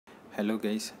Hello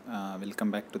guys, welcome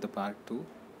back to the part 2.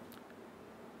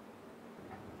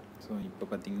 So இப்போ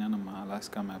பார்த்திங்கன்னா நம்ம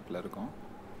அலாஸ்கா மேப்பில் இருக்கோம்.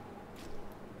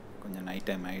 கொஞ்சம் நைட்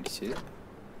டைம் ஆகிடுச்சு.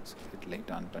 ஸோ லைட்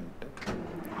ஆன் பண்ணிட்டு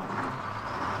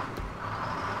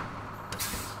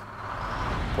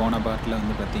போன பார்ட்டில்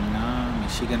வந்து பார்த்திங்கன்னா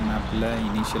மிஷிகன் மேப்பில்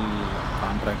இனிஷியல்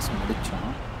கான்ட்ராக்ட்ஸ்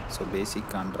முடித்தோம். ஸோ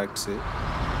பேசிக் கான்ட்ராக்ட்ஸு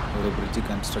ஒரு பிரிட்ஜு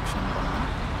கன்ஸ்ட்ரக்ஷன்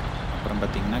பண்ணோம். அப்புறம்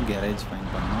பார்த்திங்கன்னா கேரேஜ்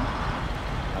ஃபைன் பண்ணோம்.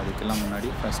 அதுக்கெல்லாம் முன்னாடி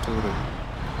ஃபஸ்ட்டு ஒரு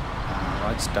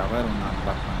வாட்ச் டவர் ஒன்று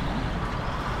அன்லாக் பண்ணோம்.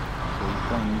 ஸோ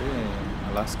இப்போ வந்து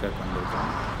அலாஸ்காவுக்கு வந்திருக்கோம்.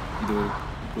 இது ஒரு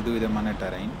புது விதமான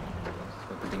டெரைன். ஸோ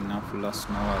பார்த்திங்கன்னா ஃபுல்லாக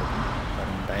ஸ்னோவாக இருக்கும்.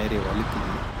 பாருங்கள் டயரே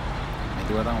வலுக்குது.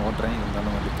 மெதுவாக தான் ஓட்டுறேன்,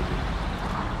 இருந்தாலும் வலுக்குது.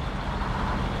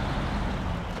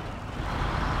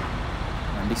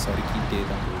 வண்டி சறுக்கிட்டே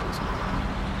தான் போகுது.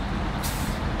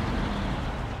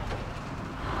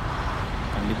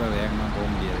 கண்டிப்பாக வேகமாக போக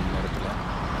முடியாது இந்த இடத்துல.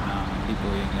 நான் வண்டி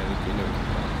போய் எங்கேயாவது கீழே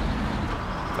விழுந்துடும்,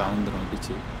 கவுந்துடும்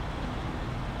இடிச்சு.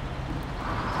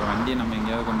 இப்போ வண்டியை நம்ம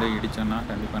எங்கேயாவது கொண்டு போய் இடித்தோன்னா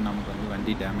கண்டிப்பாக நமக்கு வந்து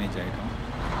வண்டி டேமேஜ் ஆகிடும்.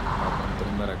 அப்புறம்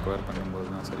திரும்ப ரெக்கவர் பண்ணும்போது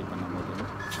தான் சரி பண்ண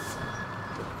முடியும்.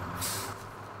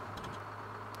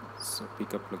 ஸோ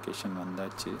பிக்கப் லொக்கேஷன்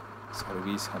வந்தாச்சு,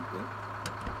 சர்வீஸ் ஹப்பு.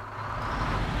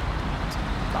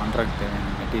 கான்ட்ராக்ட்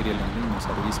தேவையான மெட்டீரியல் வந்து இந்த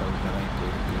சர்வீஸ் ஹப்பில் தான் இப்போ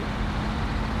இருக்குது.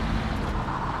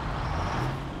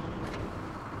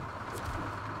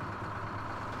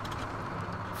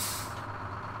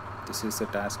 This is the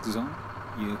task zone.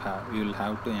 You will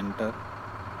have to enter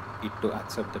it to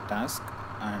accept the task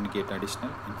and get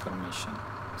additional information.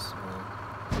 So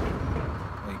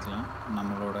வைக்கலாம்.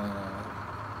 நம்மளோட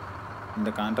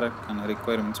இந்த கான்ட்ராக்டான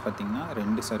ரெக்குயர்மெண்ட்ஸ் பார்த்திங்கன்னா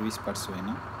 2 சர்வீஸ் பார்ட்ஸ்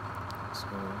வேணும். ஸோ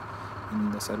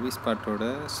இந்த சர்வீஸ்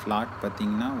பார்ட்டோட ஸ்லாட்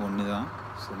பார்த்திங்கன்னா 1 தான்.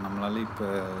 ஸோ நம்மளால் இப்போ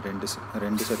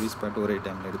ரெண்டு சர்வீஸ் பார்ட் ஒரே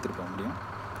டைமில் எடுத்துகிட்டு போக முடியும்.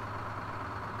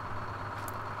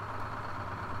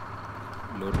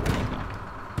 லோட் பண்ணிக்கலாம்.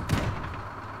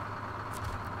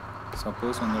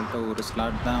 சப்போஸ் உங்கள்கிட்ட ஒரு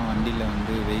ஸ்லாட் தான் வண்டியில்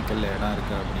வந்து வெஹிக்கிளில் இடம்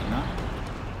இருக்குது அப்படின்னா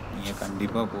நீங்கள்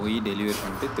கண்டிப்பாக போய் டெலிவரி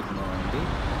பண்ணிட்டு திரும்ப வந்து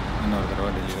இன்னொரு தடவை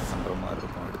டெலிவரி பண்ணுற மாதிரி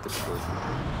இருக்கும் எடுத்துகிட்டு போய்.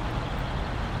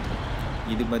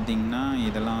 இது பார்த்திங்கன்னா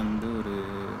இதெல்லாம் வந்து ஒரு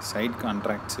side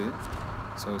contracts.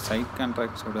 So side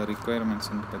கான்ட்ராக்ட்ஸோட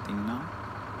requirements வந்து பார்த்திங்கன்னா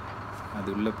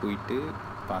அது உள்ளே போயிட்டு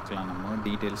பார்க்கலாம். நம்ம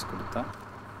டீட்டெயில்ஸ் கொடுத்தா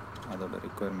அதோட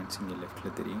ரிக்குயர்மெண்ட்ஸ் இங்கே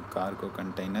லெஃப்டில் தெரியும். Cargo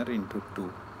container into 2.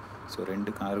 So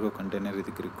 2 cargo container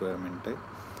இதுக்கு ரிக்குயர்மெண்ட்டு.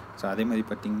 ஸோ அதே மாதிரி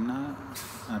பார்த்திங்கன்னா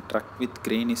drug with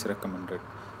crane is recommended.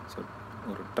 So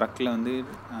ஒரு ட்ரக்கில் வந்து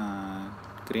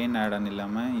க்ரெயின் ஆட்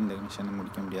இல்லாமல் இந்த மிஷனை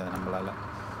முடிக்க முடியாது நம்மளால்.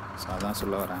 ஸோ அதான்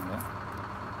சொல்ல வராங்க.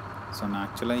 ஸோ நான்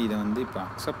ஆக்சுவலாக இதை வந்து இப்போ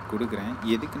அக்செப்ட் கொடுக்குறேன்.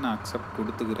 எதுக்கு நான் அக்செப்ட்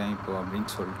கொடுத்துக்கிறேன் இப்போது அப்படின்னு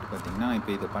சொல்லிட்டு பார்த்திங்கன்னா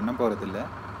இப்போ இதை பண்ண போகிறதில்ல.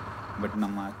 பட்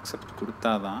நம்ம அக்செப்ட்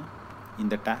கொடுத்தா தான்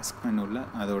இந்த டாஸ்க் மெனுவில்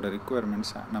அதோட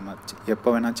ரிக்குயர்மெண்ட்ஸை நம்ம எப்போ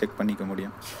வேணால் செக் பண்ணிக்க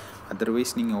முடியும்.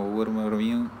 அதர்வைஸ் நீங்கள் ஒவ்வொரு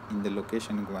முறையும் இந்த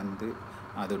லொக்கேஷனுக்கு வந்து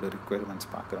அதோட ரிக்குயர்மெண்ட்ஸ்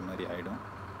பார்க்குற மாதிரி ஆகிடும்.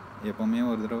 எப்போவுமே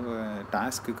ஒரு தடவை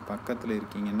டாஸ்க்குக்கு பக்கத்தில்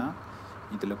இருக்கீங்கன்னா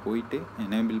இதில் போயிட்டு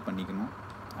எனேபிள் பண்ணிக்கணும்.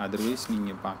 அதர்வைஸ்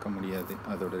நீங்கள் பார்க்க முடியாது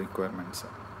அதோட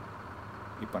ரிக்குயர்மெண்ட்ஸை.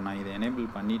 இப்போ நான் இதை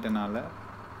எனேபிள் பண்ணிட்டனால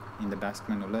இந்த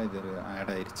டாஸ்க் மெனுவில் இது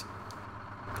ஆட் ஆயிடுச்சு.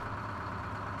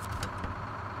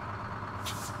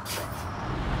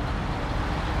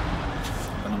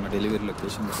 இப்போ நம்ம டெலிவரி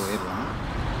லொக்கேஷன் போயிடலாம்.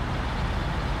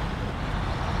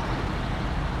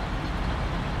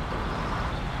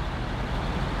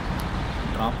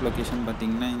 ட்ராப் லொக்கேஷன்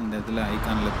பார்த்திங்கன்னா இந்த இதில்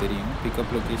ஐக்கானில் தெரியும்.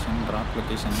 பிக்கப் லொக்கேஷன், ட்ராப்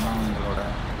லொக்கேஷன்லாம் உங்களோட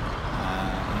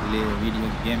இதுலேயே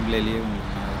கேம் பிளேலேயே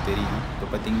உங்களுக்கு தெரியும். இப்போ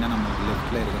பார்த்திங்கன்னா நம்மளுக்கு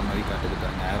லெஃப்ட்டில் இருக்கிற மாதிரி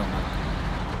காட்டுதுக்காங்க ஏரோ மார்க்.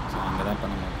 ஸோ அங்கே தான் இப்போ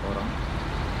நம்ம போகிறோம்.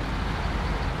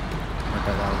 பட்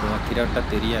அது அவ்வளோ அக்யூரேட்டாக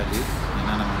தெரியாது.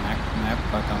 ஏன்னா நம்ம மேப்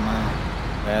பார்க்காம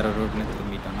வேறு ரோட்டில்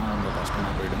திரும்பிட்டோம்னா ரொம்ப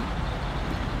கஷ்டமாக போயிடும்.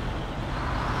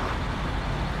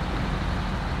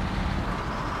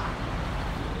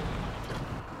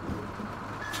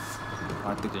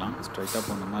 பார்த்துக்கலாம் ஸ்ட்ரைட்டாக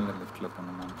போகணுமா இல்லை லெஃப்ட்டில்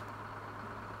போகணுமா.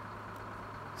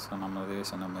 ஸோ நம்ம அதே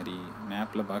சொன்ன மாதிரி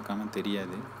மேப்பில் பார்க்காம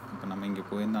தெரியாது. இப்போ நம்ம இங்கே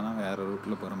போயிருந்தோன்னா வேறு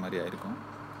ரூட்டில் போகிற மாதிரி ஆயிருக்கும்.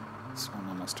 ஸோ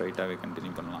நம்ம ஸ்ட்ரைட்டாகவே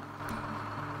கண்டினியூ பண்ணலாம்.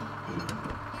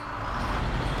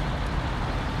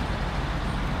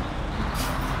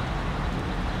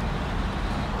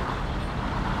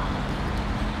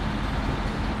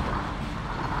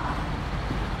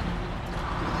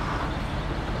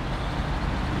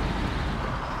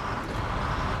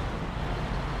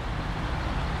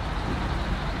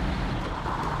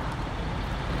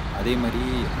 அதே மாதிரி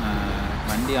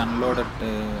வண்டி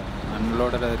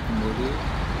அன்லோடடாக இருக்கும்போது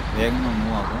வேகமாக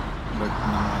மூவ் ஆகும். பட்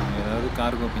நம்ம ஏதாவது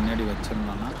கார்கோ பின்னாடி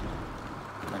வச்சிருந்தோம்னா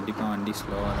கண்டிப்பாக வண்டி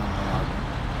ஸ்லோவாக தான் மூவ் ஆகும்.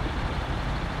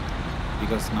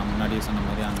 பிகாஸ் நான் முன்னாடியே சொன்ன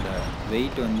மாதிரி அந்த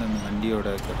வெயிட் வந்து அந்த வண்டியோட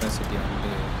கெப்பாசிட்டியை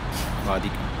வந்து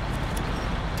பாதிக்கும்.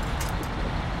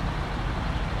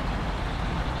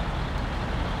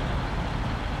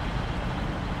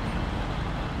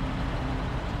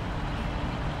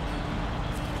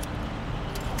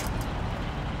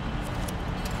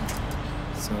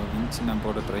 ஸோ விஞ்ச் நான்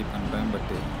போட ட்ரை பண்ணுறேன்.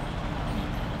 பட்டு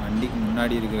வண்டிக்கு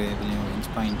முன்னாடி இருக்கிற இதுலேயும் விஞ்ச்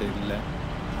பாயிண்ட் இல்லை,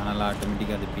 அதனால்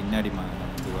ஆட்டோமேட்டிக்காக அது பின்னாடி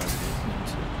இதுவாகுது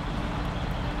விஞ்ச்.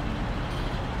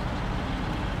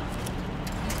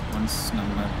 ஒன்ஸ்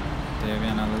நம்ம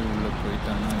தேவையான அளவு உள்ளே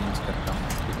போயிட்டோம்னா விஞ்ச் கரெக்டாக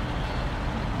மாற்றிடும்.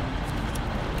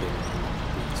 ஓகே,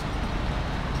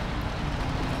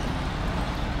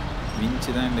 விஞ்ச்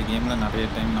தான் இந்த கேமில் நிறைய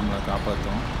டைம் நம்மளை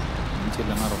காப்பாற்றும். விஞ்ச்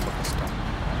இல்லைன்னா ரொம்ப கஷ்டம்.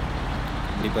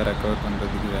 கண்டிப்பாக ரெக்கவர்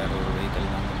பண்ணுறதுக்கு வேறு ஒரு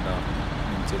வெஹிக்கிள் தான் கொண்டாடணும்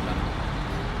விஞ்ச் இல்லைன்னா.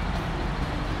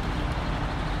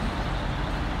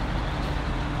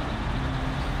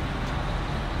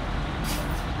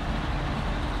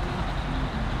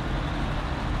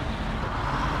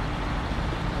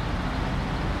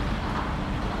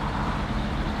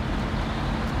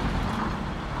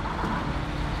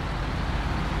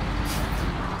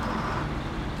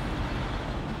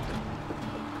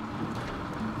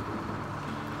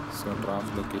 ஸோ ட்ராப்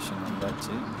லொக்கேஷன்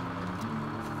வந்தாச்சு.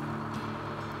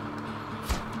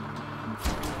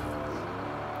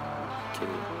 ஓகே,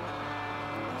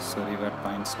 ஸோ ரிவார்ட்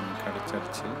பாயிண்ட்ஸ் நமக்கு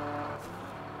கிடச்சிருச்சு.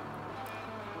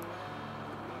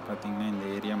 பார்த்திங்கன்னா இந்த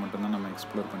ஏரியா மட்டும்தான் நம்ம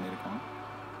எக்ஸ்ப்ளோர் பண்ணியிருக்கோம்.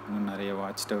 இன்னும் நிறைய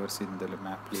வாட்ச் டவர்ஸ் இந்த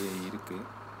மேப்லேயே இருக்குது.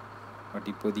 பட்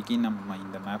இப்போதைக்கு நம்ம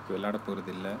இந்த மேப் விளையாட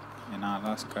போகிறது இல்லை. ஏன்னா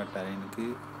அலாஸ்கா டெரைனுக்கு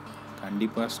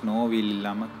கண்டிப்பாக ஸ்னோ வீல்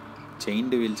இல்லாமல்,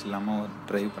 செயின்டு வீல்ஸ் இல்லாமல்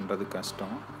ட்ரைவ் பண்ணுறது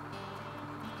கஷ்டம்.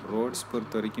 ரோட்ஸ்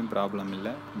பொறுத்த வரைக்கும் ப்ராப்ளம்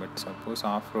இல்லை. பட் சப்போஸ்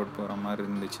ஆஃப் ரோட் போகிற மாதிரி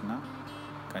இருந்துச்சுன்னா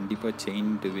கண்டிப்பாக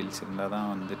செயின்டு வீல்ஸ் இருந்தால் தான்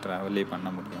வந்து ட்ராவலே பண்ண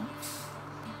முடியும்.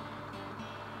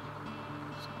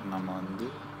 நம்ம வந்து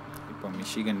இப்போ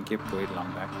மிஷிகனுக்கே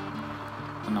போயிடலாம் பேக்.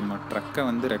 நம்ம ட்ரக்கை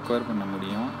வந்து ரெக்கவர் பண்ண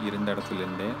முடியும் இருந்த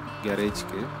இடத்துலேருந்தே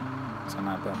கேரேஜ்க்கு. ஸோ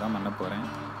நான் இப்போ அதான் பண்ண போகிறேன்.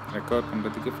 ரெக்கவர்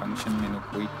பண்ணுறதுக்கு ஃபங்க்ஷன் மெனு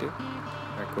போயிட்டு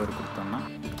ரெக்கவர் கொடுத்தோம்னா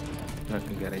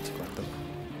ட்ரக்கு கேரேஜுக்கு வந்துடும்.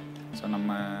 ஸோ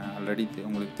நம்ம ஆல்ரெடி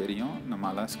உங்களுக்கு தெரியும் நம்ம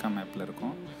அலாஸ்கா மேப்பில்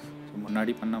இருக்கோம். ஸோ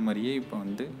முன்னாடி பண்ண மாதிரியே இப்போ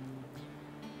வந்து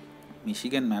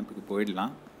மிஷிகன் மேப்புக்கு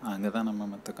போயிடலாம். அங்கே தான் நம்ம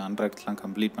மற்ற கான்ட்ராக்ட்ஸ்லாம்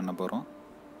கம்ப்ளீட் பண்ண போகிறோம்.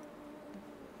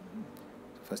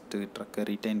 ஃபஸ்ட்டு ட்ரக்கை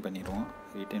ரீட்டைன் பண்ணிடுவோம்.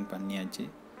 ரீட்டைன் பண்ணியாச்சு.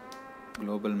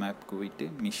 குளோபல் மேப்புக்கு போயிட்டு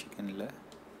மிஷிகனில்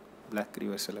பிளாக்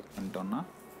ரிவர் செலக்ட் பண்ணிட்டோன்னா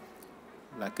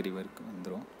பிளாக் ரிவருக்கு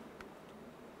வந்துடும்.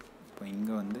 இப்போ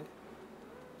இங்கே வந்து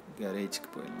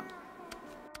கேரேஜுக்கு போயிடலாம்.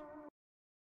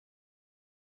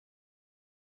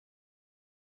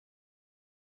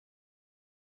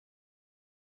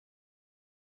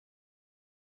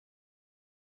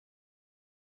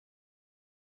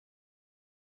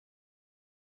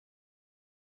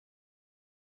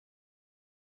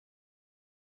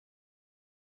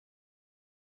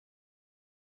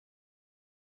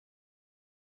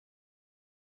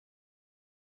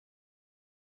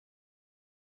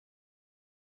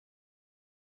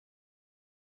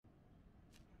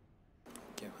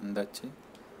 ஓகே, வந்தாச்சு.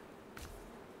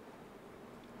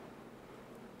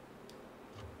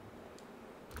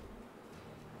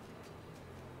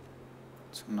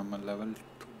 ஸோ நம்ம லெவல்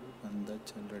 2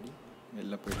 வந்தாச்சு ஆல்ரெடி.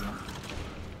 வெளில போயிடலாம்.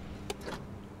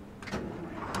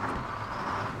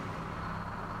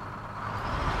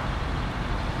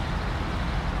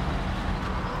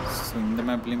 ஸோ இந்த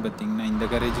மேப்லேயும் பார்த்திங்கன்னா இந்த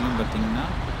கேரேஜ்லேயும் பார்த்திங்கன்னா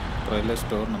ட்ரெய்லர்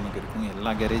ஸ்டோர் நமக்கு இருக்கும்.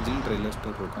 எல்லா கேரேஜ்லையும் ட்ரெய்லர்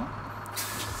ஸ்டோர் இருக்கும்.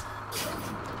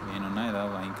 வேணும்னா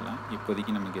ஏதாவது வாங்கிக்கலாம்.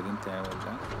 இப்போதைக்கு நமக்கு எதுவும்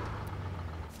தேவையில்லை.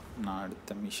 நான்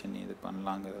அடுத்த மிஷன் எது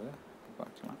பண்ணலாங்கிறத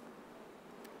பார்க்கலாம்.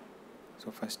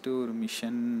 ஸோ ஃபஸ்ட்டு ஒரு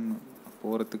மிஷன்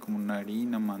போகிறதுக்கு முன்னாடி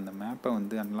நம்ம அந்த மேப்பை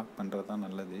வந்து அன்லாக் பண்ணுறது தான்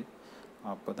நல்லது.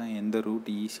 அப்போ தான் எந்த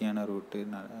ரூட் ஈஸியான ரூட்டு,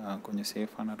 கொஞ்சம்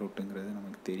சேஃபான ரூட்டுங்கிறது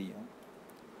நமக்கு தெரியும்.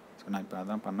 ஸோ நான் இப்போ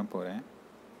அதான் பண்ண போகிறேன்.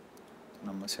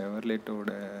 நம்ம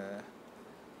செவர்லேட்டோட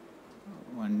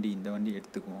வண்டி, இந்த வண்டி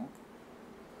எடுத்துக்குவோம்.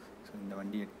 ஸோ இந்த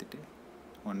வண்டி எடுத்துகிட்டு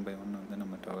 1 by 1 வந்து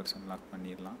நம்ம டவர்ஸ் அன்லாக்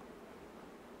பண்ணிடலாம்.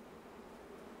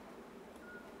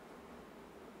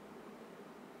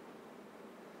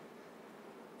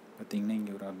 பார்த்திங்கன்னா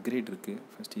இங்கே ஒரு அப்கிரேட் இருக்குது.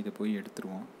 ஃபஸ்ட்டு இதை போய்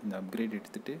எடுத்துருவோம். இந்த அப்கிரேட்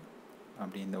எடுத்துகிட்டு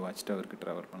அப்படியே இந்த வாட்ச் டவருக்கு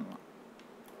ட்ராவல் பண்ணலாம்.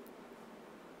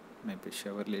 நான் இப்போ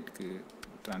ஷெவர்லேட்டுக்கு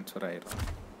ட்ரான்ஸ்ஃபர் ஆகிடும்.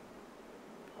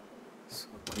 ஸோ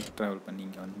குயிக் ட்ராவல் பண்ணி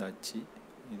இங்கே வந்தாச்சு.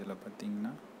 இதில்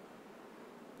பார்த்திங்கன்னா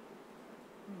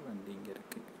வண்டி இங்கே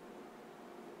இருக்குது,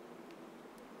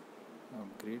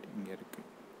 அப்கிரேட் இங்கே இருக்குது.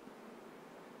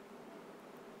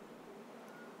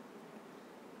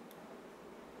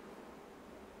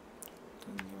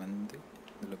 இங்கே வந்து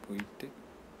இதில் போயிட்டு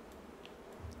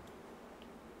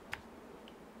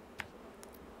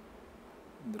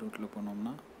இந்த ரூட்டில்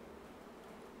போனோம்னா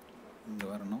இங்கே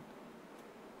வரணும்.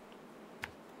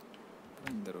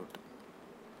 இந்த ரோட்டு,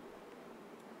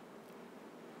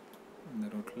 இந்த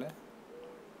ரோட்டில்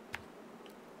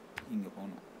இங்கே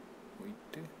போகணும்.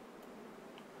 போயிட்டு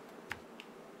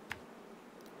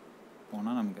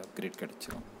போனால் நமக்கு அப்கிரேட்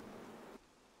கிடச்சிரும்.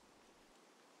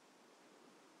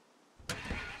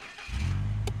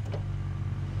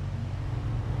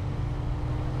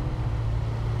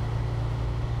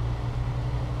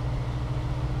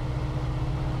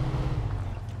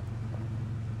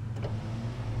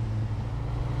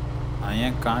 நான்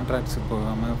ஏன் கான்ட்ராக்ட்ஸுக்கு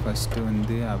போகாமல் ஃபஸ்ட்டு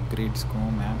வந்து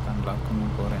அப்கிரேட்ஸ்க்கும் மேப் அன்லாக்குன்னு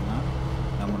போகிறேன்னா,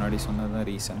 நான் முன்னாடி சொன்னது தான்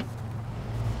ரீசன்.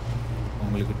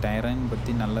 உங்களுக்கு டயரைன்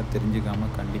பற்றி நல்லா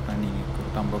தெரிஞ்சுக்காமல் கண்டிப்பாக நீங்கள்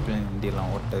குருட்டாம்போக்கில்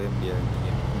வண்டியெல்லாம் ஓட்டவே முடியாது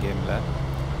நீங்கள் கேமில்.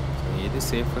 ஸோ எது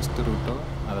சேஃபஸ்ட்டு ரூட்டோ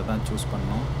அதை தான் சூஸ்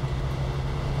பண்ணணும்.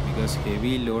 பிகாஸ்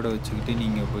ஹெவி லோடை வச்சுக்கிட்டு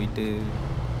நீங்கள் போயிட்டு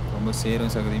ரொம்ப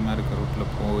சேரும் சகதியமாக இருக்க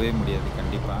ரூட்டில் போகவே முடியாது.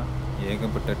 கண்டிப்பாக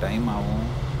ஏகப்பட்ட டைம் ஆகும்,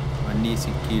 வண்டி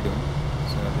சிக்கிடும்.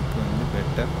 ஸோ அதுக்கு வந்து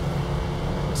பெட்டர்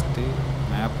ஃபஸ்ட்டு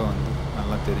மேப்பை வந்து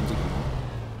நல்லா தெரிஞ்சுக்கணும்.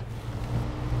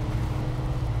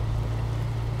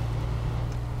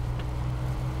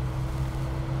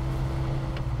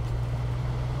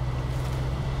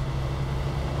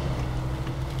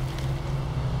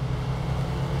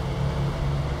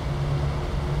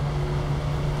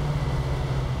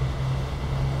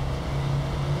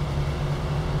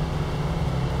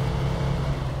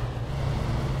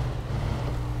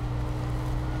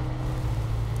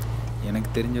 எனக்கு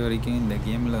தெரிஞ்ச வரைக்கும் இந்த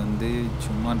கேமில் வந்து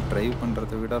சும்மா ட்ரைவ்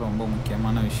பண்ணுறதை விட ரொம்ப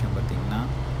முக்கியமான விஷயம் பார்த்திங்கன்னா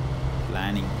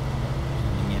பிளானிங்.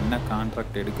 நீங்கள் என்ன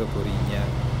கான்ட்ராக்ட் எடுக்க போகிறீங்க,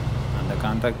 அந்த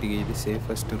கான்ட்ராக்டுக்கு எது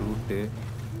சேஃபஸ்ட்டு ரூட்டு,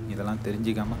 இதெல்லாம்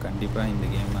தெரிஞ்சிக்காமல் கண்டிப்பாக இந்த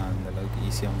கேமை அந்தளவுக்கு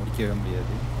ஈஸியாக முடிக்கவே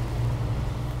முடியாது.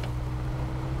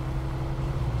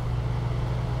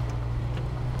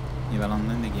 இதெல்லாம்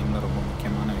தான் இந்த கேமில் ரொம்ப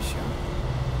முக்கியமான விஷயம்.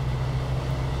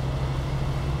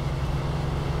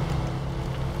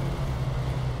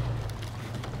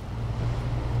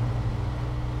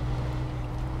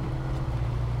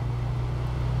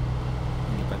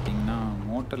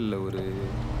 மோட்டரில் ஒரு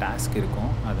டாஸ்க்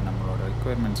இருக்கும், அது நம்மளோட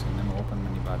ரெக்குயர்மெண்ட்ஸ் என்னென்னு ஓப்பன்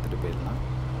பண்ணி பார்த்துட்டு போயிடலாம்.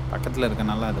 பக்கத்தில்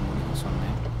இருக்கனால அதை முடிக்க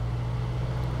சொன்னேன்.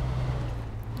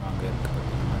 அங்கே இருக்கு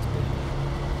பார்த்தீங்கன்னா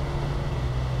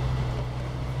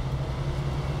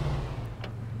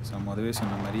ஸோ முதவே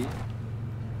சொன்ன மாதிரி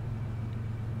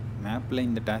மேப்பில்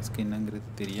இந்த டாஸ்க்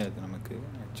என்னங்கிறது தெரியாது நமக்கு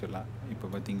ஆக்சுவலாக. இப்போ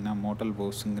பார்த்திங்கன்னா மோட்டல்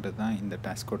போஸுங்கிறது தான் இந்த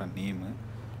டாஸ்கோட நேமு.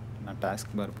 நான்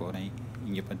டாஸ்க் பார் போகிறேன்,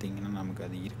 இங்கே பார்த்திங்கன்னா நமக்கு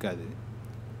அது இருக்காது.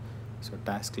 ஸோ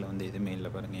டாஸ்கில் வந்து எதுவுமே இல்லை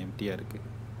பாருங்கள், எம்டியாக இருக்குது.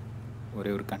 ஒரே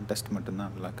ஒரு கண்டெஸ்ட் மட்டும்தான்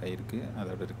அன்லாக் ஆகிருக்கு,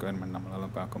 அதோட ரிக்குவயர்மெண்ட்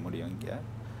நம்மளால் பார்க்க முடியும் இங்கே.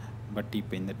 பட்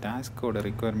இப்போ இந்த டாஸ்கோட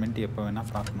ரிக்குவயர்மெண்ட் எப்போ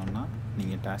வேணால் பார்க்கணுன்னா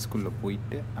நீங்கள் டாஸ்க்குள்ளே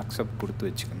போயிட்டு அக்செப்ட் கொடுத்து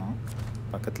வச்சுக்கணும்.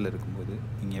 பக்கத்தில் இருக்கும்போது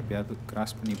நீங்கள் எப்போயாவது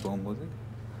கிராஸ் பண்ணி போகும்போது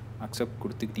அக்செப்ட்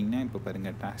கொடுத்துக்கிட்டிங்கன்னா, இப்போ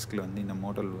பாருங்கள் டாஸ்கில் வந்து இந்த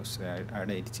மோட்டல் வாஸ்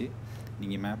ஆட் ஆகிடுச்சு.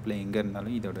 நீங்கள் மேப்பில் எங்கே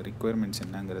இருந்தாலும் இதோட ரிக்குவயர்மெண்ட்ஸ்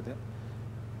என்னங்கிறத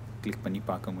கிளிக் பண்ணி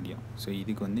பார்க்க முடியும். ஸோ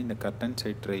இதுக்கு வந்து இந்த கர்டன்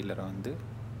சைட் ட்ரெய்லரை வந்து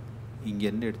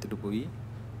இங்கேருந்து எடுத்துகிட்டு போய்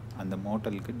அந்த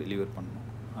மோட்டலுக்கு டெலிவர் பண்ணணும்.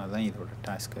 அதுதான் இதோட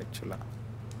டாஸ்க் ஆக்சுவலாக.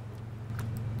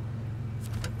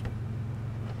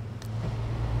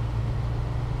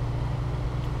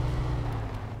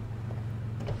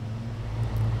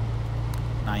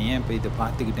 நான் ஏன் இப்போ இதை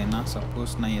பார்த்துக்கிட்டேன்னா,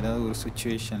 சப்போஸ் நான் ஏதாவது ஒரு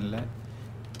சுச்சுவேஷனில்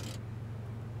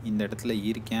இந்த இடத்துல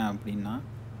இருக்கேன் அப்படின்னா,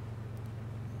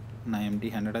 நான்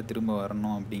எம்டி ஹேண்டடாக திரும்ப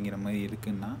வரணும் அப்படிங்கிற மாதிரி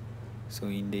இருக்குன்னா, ஸோ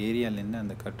இந்த ஏரியாலேருந்து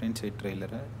அந்த கர்டன் சைட்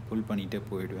ட்ரெய்லரை புல் பண்ணிகிட்டே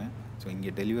போயிடுவேன். ஸோ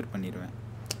இங்கே டெலிவர் பண்ணிடுவேன்.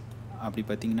 அப்படி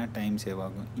பார்த்திங்கன்னா டைம் சேவ்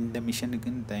ஆகும். இந்த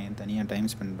மிஷனுக்குன்னு தனியாக டைம்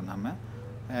ஸ்பெண்ட் பண்ணாமல்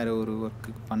வேறு ஒரு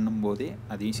ஒர்க்கு பண்ணும்போதே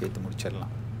அதையும் சேர்த்து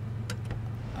முடிச்சிடலாம்.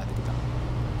 அதுக்கு தான்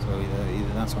ஸோ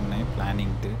இதுதான் சொன்னேன்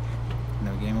பிளானிங்ட்டு.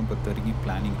 இந்த கேமை பொறுத்த வரைக்கும்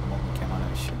பிளானிங் ரொம்ப முக்கியமான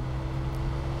விஷயம்.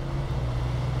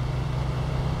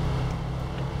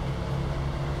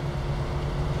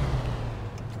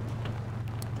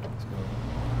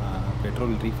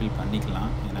 பெட்ரோல் ரீஃபில்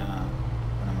பண்ணிக்கலாம். ஏன்னா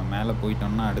நம்ம மேலே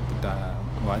போயிட்டோம்னா அடுத்து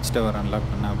வாட்ச் டவர்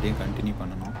அன்லாக் பண்ணால் அப்படியே கண்டினியூ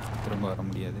பண்ணணும், திரும்ப வர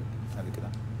முடியாது. அதுக்கு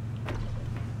தான்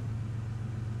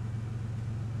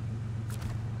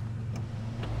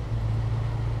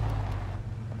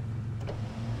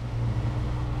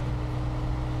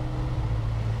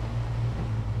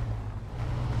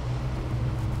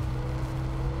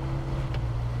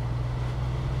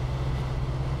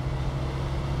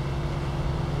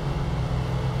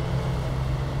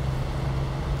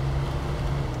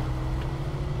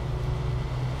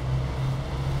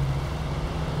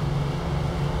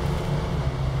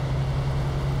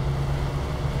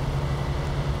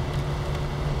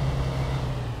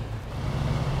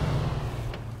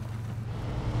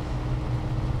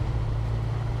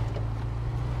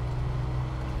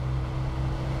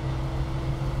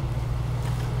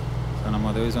நான்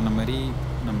முதவே சொன்ன மாதிரி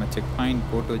நம்ம செக் பாயிண்ட்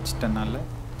போட்டு வச்சிட்டனால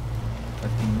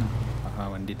பார்த்திங்கன்னா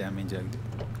வண்டி டேமேஜ் ஆகுது.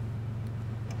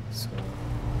 ஸோ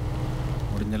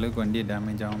முடிஞ்சளவுக்கு வண்டியை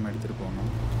டேமேஜ் ஆகாமல் எடுத்துகிட்டு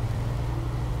போகணும்.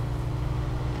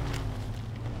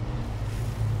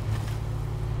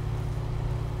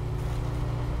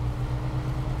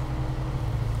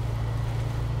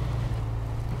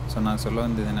 ஸோ நான் சொல்ல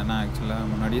வந்தது என்னென்னா,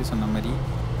 ஆக்சுவலாக முன்னாடியே சொன்ன மாதிரி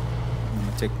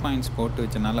நம்ம செக் பாயிண்ட்ஸ் போட்டு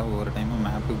வச்சனால ஒவ்வொரு டைமும்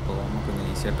மேப்புக்கு போகாமல் கொஞ்சம்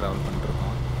ஈஸியாக ட்ராவல்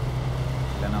பண்ணிட்டுருக்கோம்.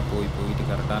 இல்லைனா போயிட்டு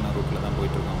கரெக்டான ரூட்டில் தான்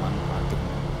போயிட்டுருக்கோமான்னு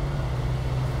பார்த்துக்கணும்.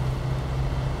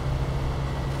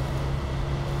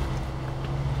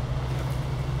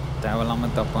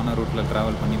 தேவையில்லாமல் தப்பான ரூட்டில்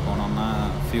ட்ராவல் பண்ணி போனோம்னா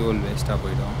ஃபியூவல் வேஸ்ட்டாக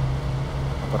போயிடும்.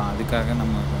 அப்புறம் அதுக்காக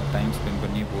நம்ம டைம் ஸ்பெண்ட்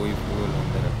பண்ணி போய் ஃபியூவல்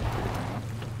வந்து எடுக்கணும்.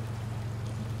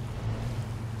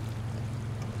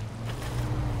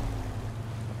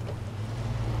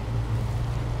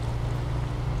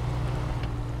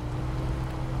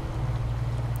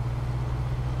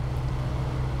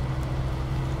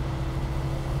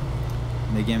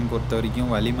 இந்த கேம் பொறுத்த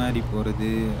வரைக்கும் வழி மாறி போகிறது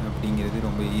அப்படிங்கிறது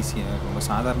ரொம்ப ஈஸியாக, ரொம்ப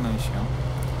சாதாரண விஷயம்.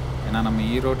 ஏன்னா நம்ம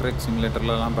ஹீரோ ட்ரக்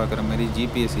சிமுலேட்டர்லலாம் பார்க்குற மாதிரி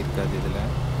ஜிபிஎஸ் இருக்காது.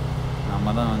 இதில்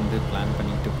நம்ம தான் வந்து பிளான்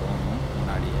பண்ணிட்டு போகணும்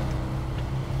முன்னாடியே.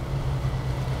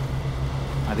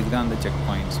 அதுக்கு தான் அந்த செக்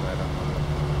பாயிண்ட்ஸ் வேறு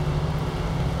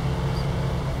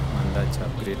வந்தாச்சு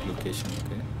அப்கிரேட்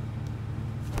லொக்கேஷனுக்கு.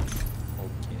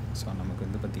 ஓகே, ஸோ நமக்கு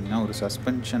வந்து பார்த்திங்கன்னா ஒரு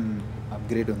சஸ்பென்ஷன்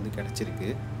அப்கிரேட் வந்து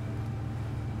கிடச்சிருக்கு.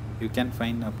 You can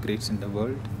find upgrades in the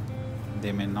world.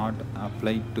 They may not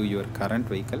apply to your current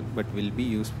vehicle but will be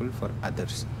useful for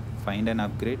others. Find an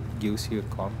upgrade, gives you a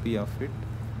copy of it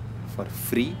for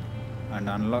free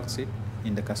and unlocks it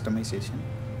in the customization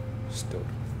store.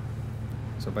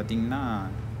 So பார்த்தீங்கன்னா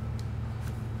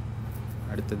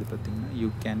அடுத்தது பார்த்தீங்கன்னா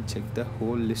you can check the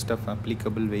whole list of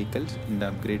applicable vehicles in the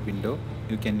upgrade window.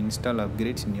 You can install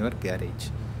upgrades in your garage.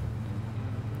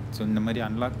 So இந்த மாதிரி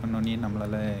unlock பண்ணோன்னே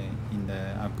நம்மளால் இந்த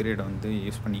அப்கிரேடை வந்து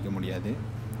use பண்ணிக்க முடியாது.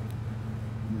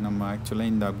 நம்ம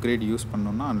ஆக்சுவலாக இந்த அப்கிரேட் யூஸ்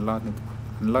பண்ணோன்னா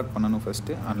அன்லாக் பண்ணணும்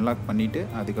ஃபஸ்ட்டு. அன்லாக் பண்ணிவிட்டு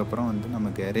அதுக்கப்புறம் வந்து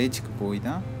நம்ம கேரேஜுக்கு போய்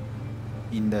தான்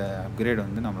இந்த அப்கிரேடை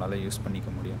வந்து நம்மளால் யூஸ்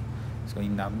பண்ணிக்க முடியும். ஸோ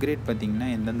இந்த அப்கிரேட் பார்த்திங்கன்னா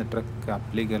எந்தெந்த ட்ரக்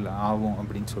அப்ளிகல் ஆகும்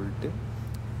அப்படின்னு சொல்லிட்டு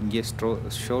இங்கே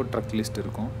ஷோ ட்ரக் லிஸ்ட்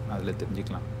இருக்கும், அதில்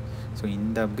தெரிஞ்சுக்கலாம். ஸோ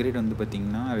இந்த அப்கிரேட் வந்து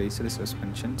பார்த்திங்கன்னா ரேசர்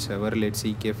சஸ்பென்ஷன் செவர்லேட்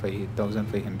CK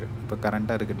 5500 இப்போ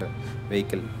கரண்ட்டாக இருக்கிற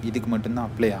வெஹிக்கிள் இதுக்கு மட்டும்தான்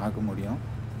அப்ளை ஆக முடியும்.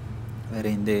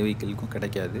 வேறு எந்த வெஹிக்கிளுக்கும்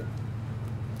கிடைக்காது,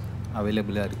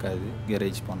 அவைலபிளாக இருக்காது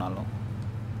கேரேஜ் போனாலும்.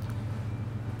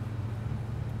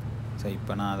 ஸோ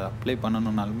இப்போ நான் அதை அப்ளை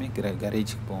பண்ணணுன்னாலுமே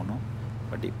கேரேஜுக்கு போகணும்.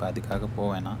 பட் இப்போ அதுக்காக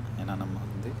போவேணாம். ஏன்னா நம்ம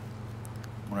வந்து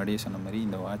முன்னாடியே சொன்ன மாதிரி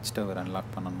இந்த வாட்ச் டவர்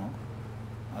அன்லாக் பண்ணணும்,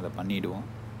 அதை பண்ணிவிடுவோம்.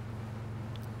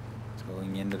 ஸோ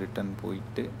இங்கேருந்து ரிட்டன்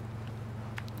போயிட்டு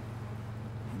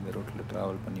இந்த ரூட்டில்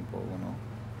ட்ராவல் பண்ணி போகணும்.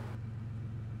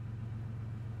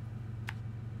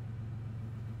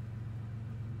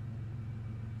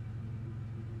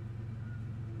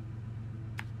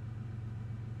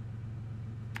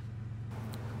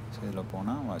 ஸோ இதில்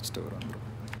போனால் வாட்ச் டவர் வந்துடும்.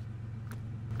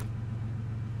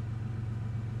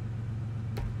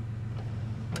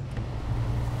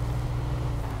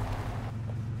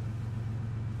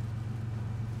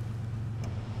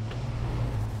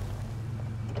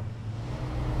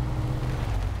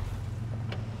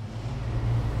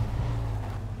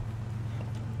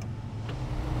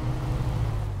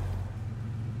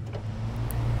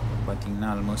 பார்த்திங்கன்னா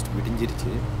ஆல்மோஸ்ட்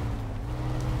விடிஞ்சிருச்சு.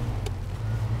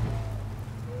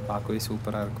 பார்க்கவே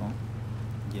சூப்பராக இருக்கும்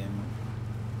கேமு.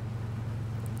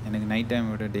 எனக்கு நைட் டைம்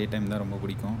விட டே டைம் தான் ரொம்ப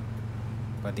பிடிக்கும்.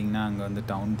 பார்த்திங்கன்னா அங்கே வந்து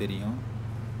டவுன் தெரியும்.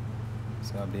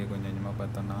 ஸோ அப்படியே கொஞ்சம் கொஞ்சமாக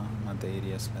பார்த்தோன்னா மற்ற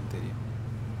ஏரியாஸ்லாம் தெரியும்.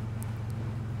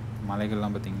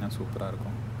 மலைகள்லாம் பார்த்திங்கன்னா சூப்பராக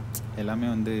இருக்கும். எல்லாமே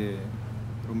வந்து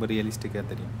ரொம்ப ரியலிஸ்டிக்காக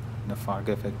தெரியும். இந்த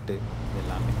ஃபாக் எஃபெக்ட்டு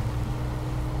எல்லாமே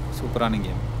சூப்பரான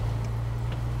கேம்.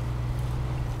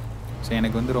 ஸோ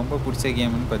எனக்கு வந்து ரொம்ப பிடிச்ச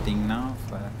கேமுன்னு பார்த்தீங்கன்னா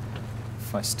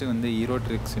ஃபஸ்ட்டு வந்து ஹீரோ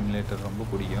ட்ரக் சிமுலேட்டர் ரொம்ப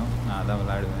பிடிக்கும். நான் அதான்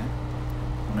விளாடுவேன்.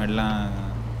 முன்னாடிலாம்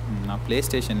நான் ப்ளே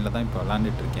ஸ்டேஷனில் தான் இப்போ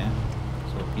விளாண்டுட்ருக்கேன்.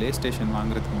 ஸோ ப்ளே ஸ்டேஷன்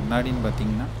வாங்குறதுக்கு முன்னாடின்னு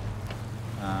பார்த்திங்கன்னா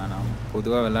நான்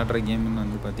பொதுவாக விளாட்ற கேமுன்னு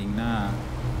வந்து பார்த்திங்கன்னா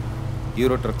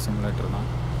ஹீரோ ட்ரக் சிமுலேட்டர்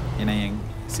தான். ஏன்னா என்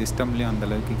சிஸ்டம்லேயும்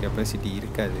அந்தளவுக்கு கெப்பாசிட்டி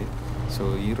இருக்காது. ஸோ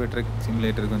ஹீரோ ட்ரக்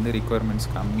சிமுலேட்டருக்கு வந்து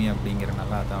ரிக்குவயர்மெண்ட்ஸ் கம்மி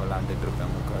அப்படிங்கிறனால அதான்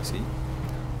விளாண்டுட்ருப்பேன் முக்கால்வாசி.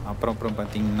 அப்புறம்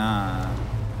பார்த்திங்கன்னா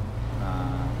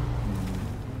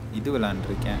இது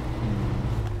விளாண்டுருக்கேன்,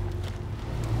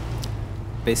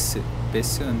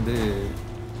 பெஸ்ஸு வந்து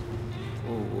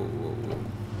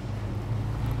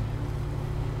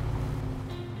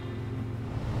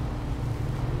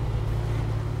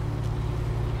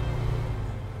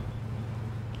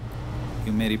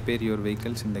You may repair your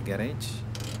vehicles in the garage.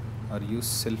 or use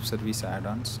self-service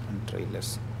add-ons and trailers.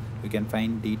 You can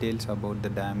find details about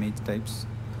the damage types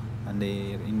and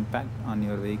their impact on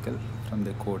your vehicle from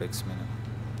the codex menu.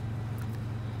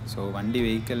 So வண்டி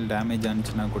vehicle damage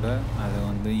ஆனிச்சுன்னா கூட அதை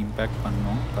வந்து impact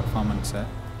பண்ணும் பர்ஃபார்மன்ஸை.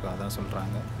 So அதான்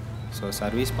சொல்கிறாங்க. So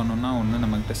service பண்ணணுன்னா ஒன்று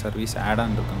நம்மக்கிட்ட சர்வீஸ்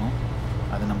ஆட்-ஆன் இருக்கணும்,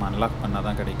 அதை நம்ம அன்லாக் பண்ணால்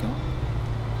தான் கிடைக்கும்.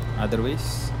 அதர்வைஸ்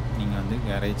நீங்கள் வந்து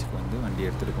கேரேஜுக்கு வந்து வண்டி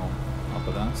எடுத்துகிட்டு போகணும், அப்போ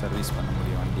தான் சர்வீஸ் பண்ண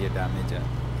முடியும் வண்டியை டேமேஜை.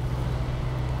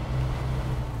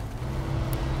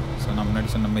 ஸோ நான்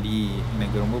முன்னாடி சொன்ன மாதிரி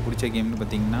எனக்கு ரொம்ப பிடிச்ச கேம்னு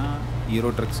பார்த்திங்கன்னா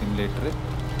ஹீரோ ட்ரக் சிமுலேட்டரு.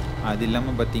 அது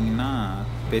இல்லாமல் பார்த்திங்கன்னா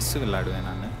பெஸ் விளாடுவேன்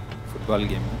நான், ஃபுட்பால்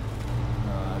கேமு,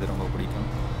 அது ரொம்ப பிடிக்கும்.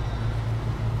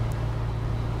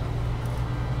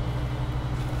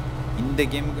 இந்த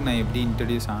கேமுக்கு நான் எப்படி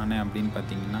இன்ட்ரடியூஸ் ஆனேன் அப்படின்னு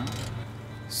பார்த்தீங்கன்னா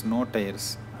ஸ்னோ டயர்ஸ்,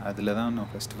 அதில் தான்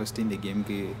நான் ஃபஸ்ட்டு இந்த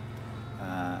கேமுக்கு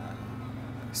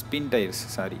ஸ்பின்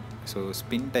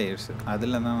டயர்ஸ்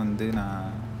அதில் தான் வந்து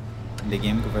நான் இந்த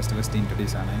கேமுக்கு ஃபஸ்ட்டு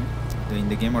இன்ட்ரடியூஸ் ஆனேன்.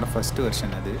 இந்த கேமோட ஃபஸ்ட்டு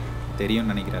வெர்ஷன் அது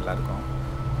தெரியும்னு நினைக்கிறேன் எல்லாருக்கும்.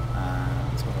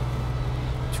 ஸோ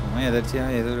சும்மா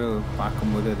எதாச்சியாக ஏதோ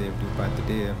பார்க்கும்போது அது எப்படி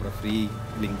பார்த்துட்டு அப்புறம் ஃப்ரீ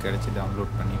லிங்க் கிடச்சி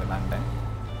டவுன்லோட் பண்ணி விளாண்டேன்.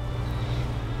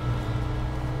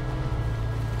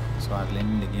 ஸோ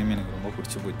அதுலேருந்து இந்த கேம் எனக்கு ரொம்ப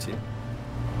பிடிச்சி போச்சு.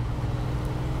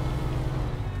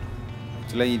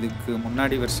 ஆக்சுவலாக இதுக்கு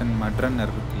முன்னாடி வெர்ஷன்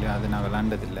மட்ரன்னர் இருக்கு இல்லையா, அது நான்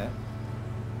விளாண்டதில்லை.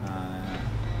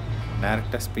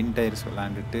 டேரெக்டாக ஸ்பின் டயர்ஸ்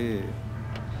விளாண்டுட்டு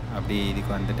அப்படி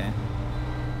இதுக்கு வந்துட்டேன்.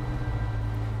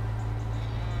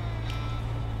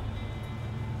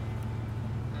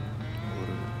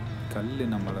 ஒரு கல்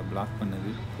நம்மளை பிளாக்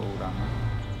பண்ணுது போடாமல்.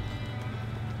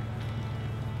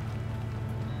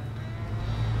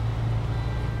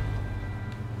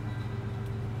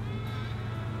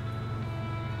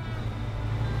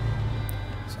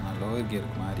 ஸோ நான் லோவர்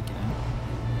கியருக்கு மாறிக்கிறேன்.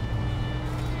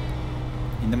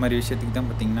 இந்த மாதிரி விஷயத்துக்கு தான்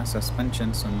பார்த்திங்கன்னா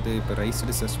சஸ்பென்ஷன்ஸ் வந்து இப்போ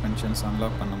ரைஸ்டு சஸ்பென்ஷன்ஸ்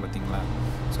அன்லாக் பண்ணோம் பார்த்திங்களா.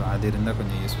 ஸோ அது இருந்தால்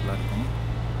கொஞ்சம் யூஸ்ஃபுல்லாக இருக்கும்.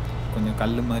 கொஞ்சம்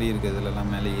கல் மாதிரி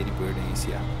இருக்கிறதுலலாம் மேலே ஏறி போயிடும்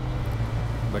ஈஸியாக.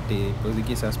 பட்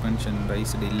இப்போதைக்கு சஸ்பென்ஷன்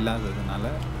ரைஸ்டு இல்லாததுனால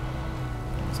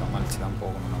சமாளித்து தான்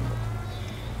போகணும் நம்ம.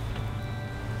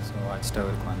 ஸோ வாட்ச்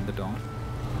டவருக்கு வந்துட்டோம்.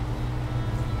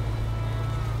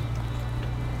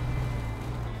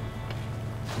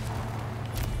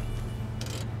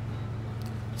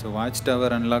 ஸோ வாட்ச்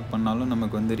டவர் அன்லாக் பண்ணாலும்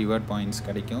நமக்கு வந்து ரிவார்ட் பாயிண்ட்ஸ்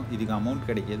கிடைக்கும். இதுக்கு அமௌண்ட்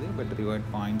கிடைக்கிது, பட் ரிவார்ட்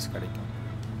பாயிண்ட்ஸ் கிடைக்கும்.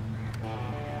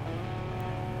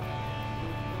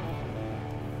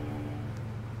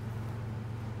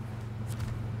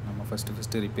 நம்ம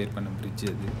ஃபஸ்ட்டு ரிப்பேர் பண்ண பிரிட்ஜ்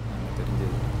அது நமக்கு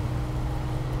தெரிஞ்சது.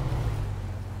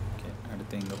 ஓகே,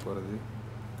 அடுத்து எங்கே போகிறது?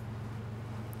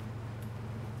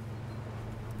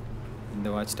 இந்த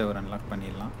வாட்ச் டவர் அன்லாக்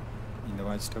பண்ணிடலாம். இந்த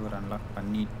வாட்ச் டவர் அன்லாக்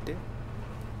பண்ணிவிட்டு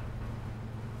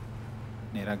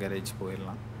நேராக கேரேஜ்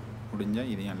போயிடலாம். முடிஞ்சால்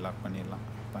இதையும் அன்லாக் பண்ணிடலாம்.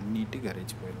 பண்ணிவிட்டு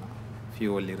கேரேஜ் போயிடலாம்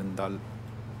ஃபியூவல் இருந்தால்.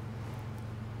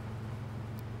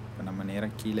 இப்போ நம்ம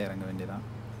நேராக கீழே இறங்க வேண்டியதான்.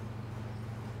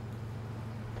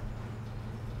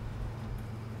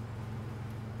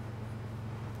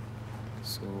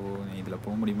 ஸோ இதில்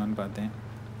போக முடியுமான்னு பார்த்தேன்,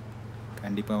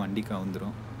 கண்டிப்பாக வண்டி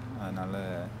கவுந்துடும். அதனால்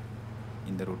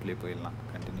இந்த ரூட்லேயே போயிடலாம்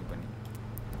கண்டினியூ பண்ணி.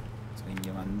 ஸோ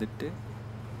இங்கே வந்துட்டு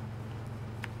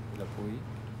இதில் போய்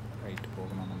ரைட்டு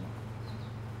போகணும் நம்ம.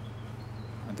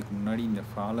 அதுக்கு முன்னாடி இந்த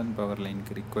ஃபாலன் பவர்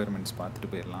லைனுக்கு ரிக்குவயர்மெண்ட்ஸ்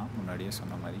பார்த்துட்டு போயிடலாம். முன்னாடியே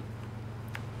சொன்ன மாதிரி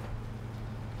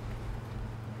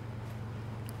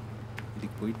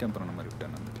இதுக்கு போயிட்டு அப்புறம் நம்ம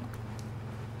ரிட்டர்ன் வந்துக்கலாம்.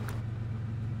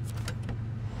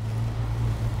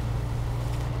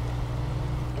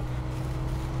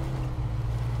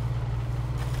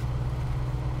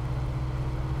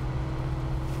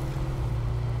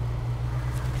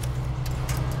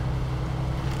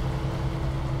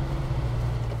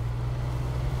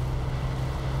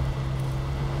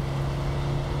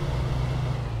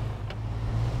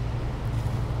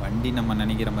 வண்டி நம்ம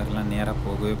நினைக்கிற மாதிரிலாம் நேராக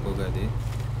போகவே போகாது.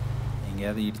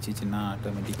 எங்கேயாவது இடிச்சிச்சின்னா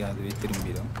ஆட்டோமேட்டிக்காக அதுவே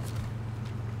திரும்பிடும்.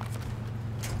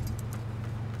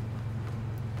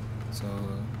 ஸோ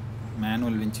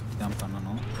மேனுவல் விஞ்ச் தான்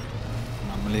பண்ணணும்.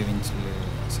 நம்மளே விஞ்சில்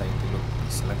சைட்டில்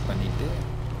செலக்ட் பண்ணிவிட்டு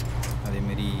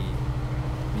அதேமாரி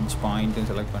விஞ்ச் பாயிண்ட்டும்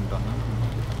செலக்ட் பண்ணிட்டோம்னா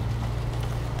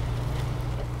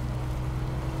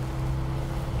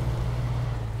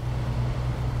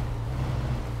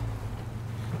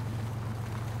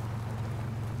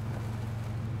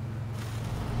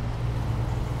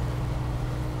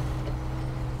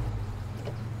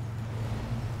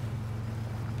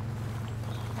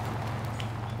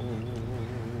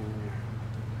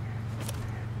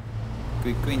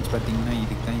குவிக் விஞ்ச் பார்த்திங்கன்னா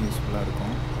இதுக்கு தான் யூஸ்ஃபுல்லாக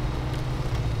இருக்கும்.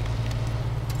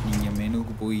 நீங்கள்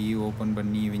மெனுவுக்கு போய் ஓப்பன்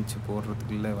பண்ணி விஞ்ச்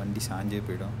போடுறதுக்குள்ளே வண்டி சாஞ்சே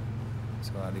போயிடும்.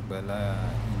 ஸோ அதுக்கு பதிலாக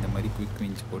இந்த மாதிரி குவிக்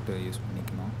விஞ்ச் போட்டு யூஸ்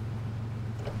பண்ணிக்கணும்.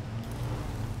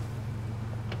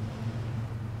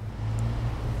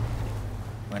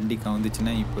 வண்டி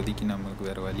கவுந்துச்சுன்னா இப்போதைக்கு நமக்கு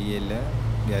வேறு வழியே இல்லை,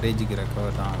 கேரேஜுக்கு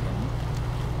ரெக்கவர் தான் ஆகணும்.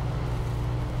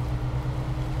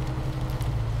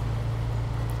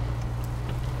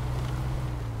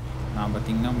 நான்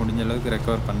பார்த்திங்கன்னா முடிஞ்ச அளவுக்கு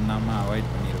ரெக்கவர் பண்ணாமல்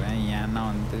அவாய்ட் பண்ணிடுவேன். ஏன்னா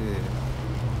வந்து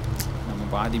நம்ம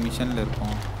பாதி மிஷனில்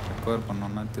இருப்போம், ரெக்கவர்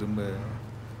பண்ணோன்னா திரும்ப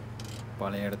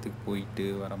பழைய இடத்துக்கு போயிட்டு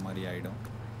வர மாதிரி ஆகிடும்.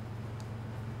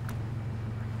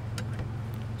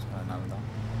 ஸோ அதனால தான்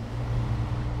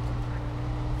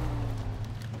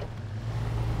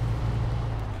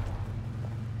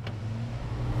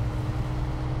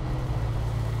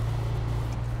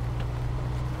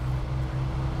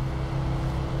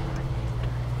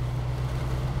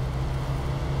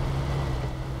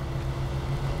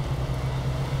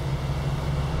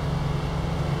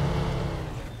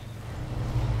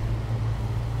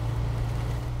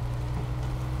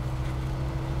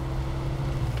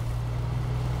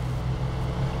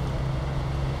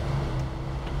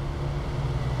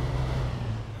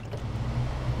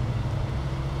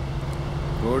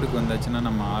ரோடுக்கு வந்தாச்சுன்னா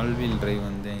நம்ம ஆல்வீல் டிரைவ்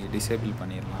வந்து டிசேபிள்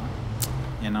பண்ணிடலாம்.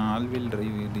 ஏன்னா ஆல்வீல்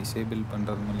டிரைவ் டிசேபிள்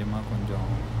பண்ணுறது மூலிமா கொஞ்சம்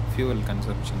ஃபியூவல்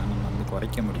கன்சப்ஷனை நம்ம வந்து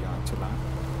குறைக்க முடியும். ஆக்சுவலாக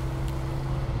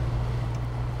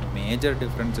மேஜர்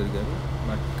டிஃப்ரென்ஸ் இருக்காது,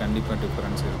 பட் கண்டிப்பாக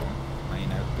டிஃப்ரென்ஸ் இருக்கும்,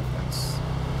 மைனர் டிஃப்ரென்ஸ்.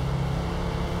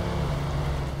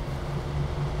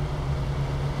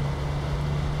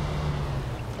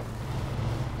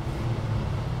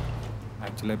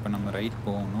 ஆக்சுவலாக இப்போ நம்ம ரைட்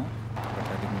போகணும், பட்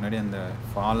அதுக்கு முன்னாடி அந்த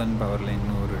ஃபாலன் பவர்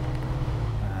லைன்னு ஒரு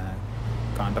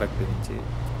கான்ட்ராக்ட் இருந்துச்சு,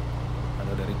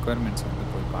 அதோட ரிக்குவயர்மெண்ட்ஸ் வந்து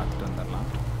போய் பார்த்துட்டு வந்துடலாம்.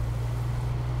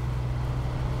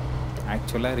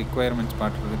 ஆக்சுவலாக ரிக்குவயர்மெண்ட்ஸ்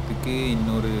பார்க்குறதுக்கு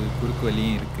இன்னொரு குறுக்கு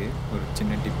வழியும் இருக்குது, ஒரு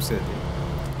சின்ன டிப்ஸ்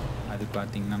அது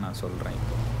பார்த்திங்கன்னா நான் சொல்கிறேன்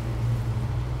இப்போ.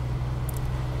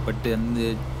 பட் அந்த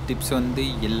டிப்ஸ் வந்து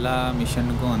எல்லா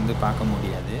மிஷனுக்கும் வந்து பார்க்க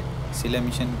முடியாது, சில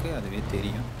மிஷனுக்கு அதுவே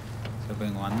தெரியும். ஸோ இப்போ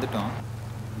இங்கே வந்துட்டோம்,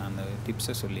 நான் அந்த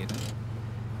டிப்ஸை சொல்லிடுறேன்.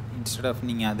 இன்ஸ்டெட் ஆஃப்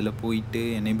நீங்கள் அதில் போயிட்டு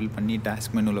எனேபிள் பண்ணி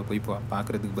டாஸ்க் மெனுவில் போய்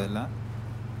பார்க்குறதுக்கு பதிலாக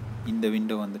இந்த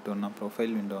விண்டோ வந்துட்டோன்னா,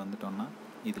 ப்ரொஃபைல் விண்டோ வந்துட்டோன்னா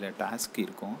இதில் டாஸ்க்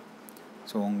இருக்கும்.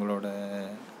 ஸோ உங்களோட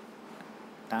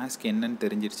டாஸ்க் என்னன்னு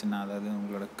தெரிஞ்சிருச்சுன்னா, அதாவது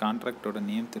உங்களோட கான்ட்ராக்டோட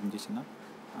நேம் தெரிஞ்சிச்சுன்னா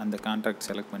அந்த கான்ட்ராக்ட்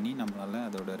செலக்ட் பண்ணி நம்மளால்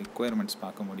அதோட ரிக்குவயர்மெண்ட்ஸ்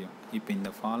பார்க்க முடியும். இப்போ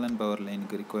இந்த ஃபாலன் பவர்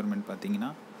லைனுக்கு ரிக்குவயர்மெண்ட்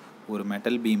பார்த்திங்கன்னா ஒரு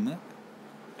metal beam,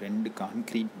 2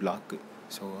 concrete block.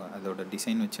 So அதோட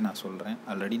டிசைன் வச்சு நான் சொல்கிறேன்,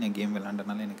 ஆல்ரெடி நான் கேம்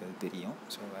விளாண்டனால எனக்கு அது தெரியும்.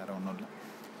 ஸோ வேறு ஒன்றும் இல்லை,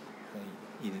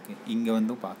 இதுக்கு இங்கே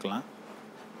வந்து பார்க்கலாம்.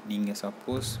 நீங்கள்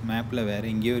சப்போஸ் மேப்பில் வேறு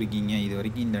எங்கேயோ இருக்கீங்க, இது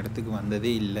வரைக்கும் இந்த இடத்துக்கு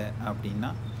வந்ததே இல்லை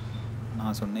அப்படின்னா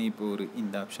நான் சொன்னேன் இப்போ ஒரு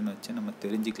இந்த ஆப்ஷனை வச்சு நம்ம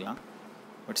தெரிஞ்சுக்கலாம்.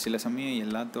 பட் சில சமயம்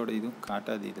எல்லாத்தோட இதுவும்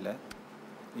காட்டாது இதில்.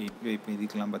 இப்போ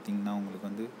இதுக்கெலாம் பார்த்திங்கன்னா உங்களுக்கு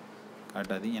வந்து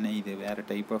காட்டாது, ஏன்னா இது வேறு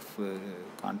டைப் ஆஃப்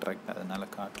கான்ட்ராக்ட்,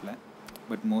 அதனால் காட்டலை.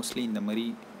 பட் மோஸ்ட்லி இந்த மாதிரி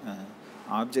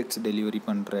ஆப்ஜெக்ட்ஸ் டெலிவரி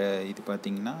பண்ணுற இது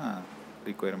பார்த்திங்கன்னா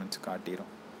ரிக்குவயர்மெண்ட்ஸ் காட்டிடும்.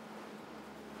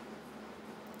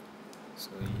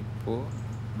 ஸோ இப்போது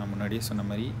நான் முன்னாடியே சொன்ன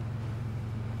மாதிரி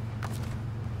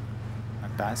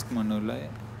டாஸ்க் மெனுவில்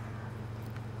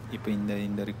இப்போ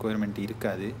இந்த ரிக்குவயர்மெண்ட்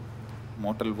இருக்காது,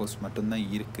 மோட்டல் போஸ் மட்டும்தான்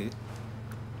இருக்குது.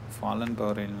 ஃபாலன்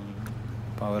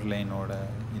பவர் லைனோட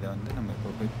இதை வந்து நம்ம இப்போ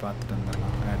போய் பார்த்துட்டு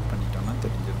வந்துடலாம். ஆட் பண்ணிட்டோம்னா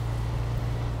தெரிஞ்சிடும்.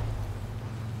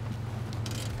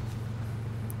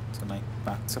 ஸோ நான்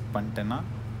இப்போ அக்செப்ட் பண்ணிட்டேன்னா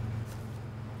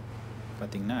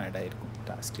பார்த்திங்கன்னா ஆட் ஆகிருக்கும்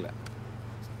டாஸ்கில்.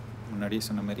 முன்னாடியே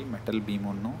சொன்ன மாதிரி மெட்டல் பீம்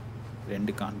ஒன்றும்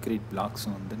 2 கான்க்ரீட்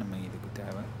பிளாக்ஸும் வந்து நம்ம இதுக்கு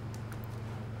தேவை.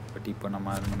 பட் இப்போ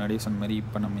நம்ம அது முன்னாடியே சொன்ன மாதிரி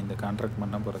இப்போ நம்ம இந்த கான்ட்ராக்ட்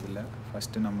பண்ண போகிறதில்ல.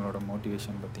 ஃபஸ்ட்டு நம்மளோட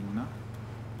மோட்டிவேஷன் பார்த்திங்கன்னா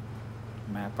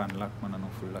மேப் அன்லாக்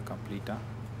பண்ணணும் ஃபுல்லாக கம்ப்ளீட்டாக.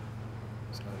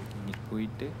 ஸோ அதுக்கு இங்கே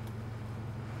போயிட்டு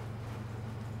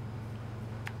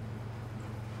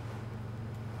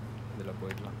இதில்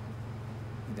போயிடலாம்.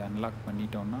 இதை அன்லாக்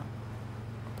பண்ணிட்டோன்னா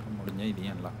அப்புறம் முடிஞ்சால்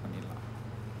இதையும் அன்லாக் பண்ணிடலாம்.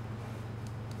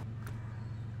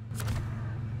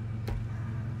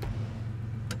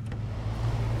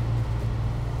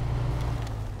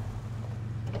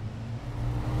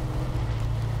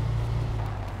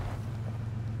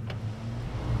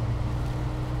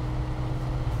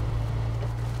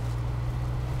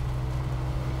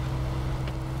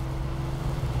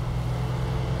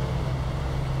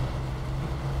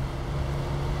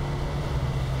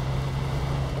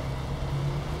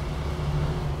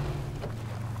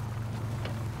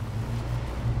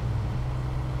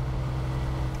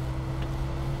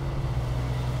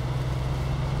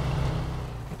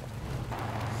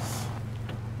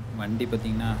 வண்டி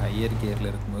பார்த்திங்கன்னா ஹையர் கியரில்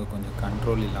இருக்கும்போது கொஞ்சம்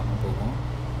கண்ட்ரோல் இல்லாமல் போகும்.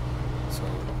 ஸோ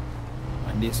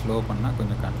வண்டியை ஸ்லோ பண்ணால்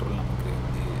கொஞ்சம் கண்ட்ரோல் நமக்கு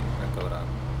வந்து ரெக்கவர்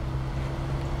ஆகும்.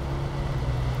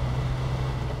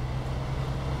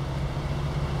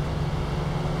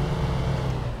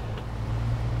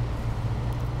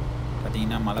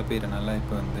 பார்த்திங்கன்னா மழை பெய்யறனால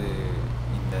இப்போ வந்து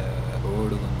இந்த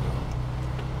ரோடு கொஞ்சம்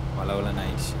வளவலன்னு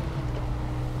ஆயிடுச்சு.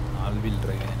 ஆல் வீல்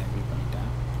டிரைவை எனேபிள் பண்ணிட்டேன்.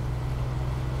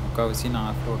 முக்கால்வாசி நான்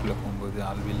ஆஃப் ரோட்டில் போகும்போது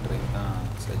ஆல் வீல் டிரைவ் தான்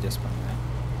சஜஸ்ட் பண்ணுவேன்.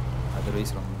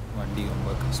 அதர்வைஸ் வண்டி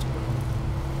ரொம்ப கஷ்டப்படும்.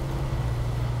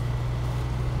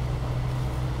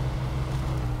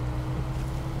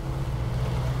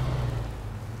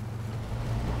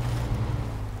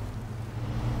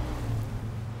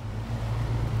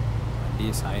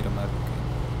 வண்டியே சாயிற மாதிரி இருக்கு.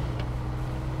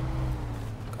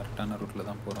 கரெக்டான ரூட்டில்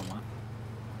தான் போகிறோமா?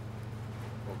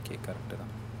 ஓகே, கரெக்டு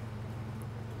தான்.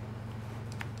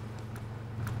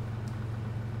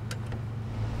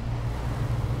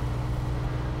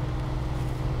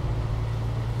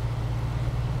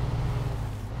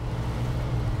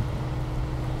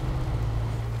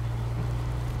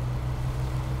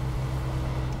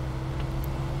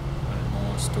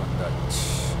 ஆல்மோஸ்ட் வந்தாச்சு.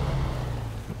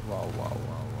 வாவ் வாவ்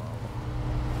வாவ் வாவ்,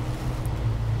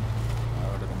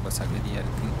 அதோட ரொம்ப சகதியாக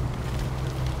இருக்குது.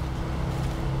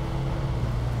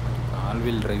 ஆல்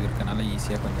வீல் டிரைவ் இருக்கனால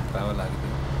ஈஸியாக கொஞ்சம் ட்ராவல் ஆகுது.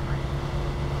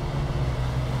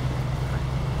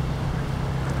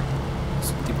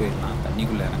 சுற்றி போயிடலாம்,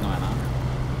 தண்ணிக்குள்ளே இறங்க வேணாம்.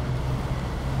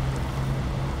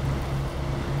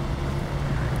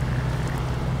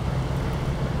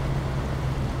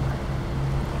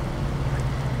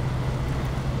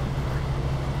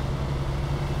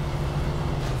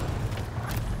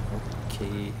 ஓகே,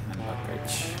 அன்லாக்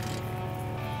ஆயிடுச்சு.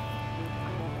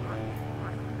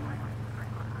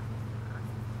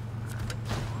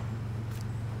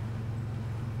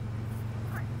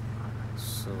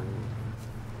 ஸோ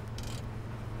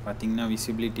பார்த்திங்கன்னா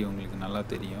விசிபிலிட்டி உங்களுக்கு நல்லா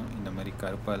தெரியும். இந்த மாதிரி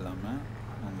கருப்பாக இல்லாமல்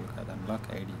உங்களுக்கு அது அன்லாக்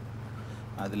ஐடி,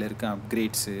 அதில் இருக்க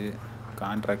அப்கிரேட்ஸு,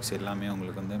 கான்ட்ராக்ட்ஸ் எல்லாமே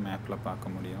உங்களுக்கு வந்து மேப்பில்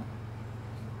பார்க்க முடியும்.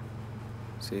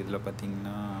 ஸோ இதில்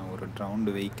பார்த்திங்கன்னா ஒரு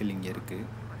ட்ரவுண்டு வெஹிக்கிள் இங்கே இருக்குது.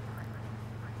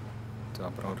 ஸோ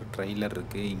அப்புறம் ஒரு ட்ரெய்லர்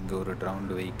இருக்குது, இங்கே ஒரு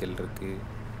ட்ரவுண்டு வெஹிக்கிள் இருக்குது,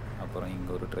 அப்புறம்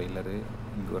இங்கே ஒரு ட்ரெய்லரு,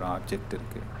 இங்கே ஒரு ஆப்ஜெக்ட்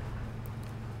இருக்குது,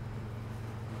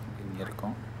 இங்கே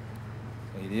இருக்கும்.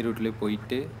 இதே ரூட்லேயே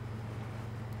போயிட்டு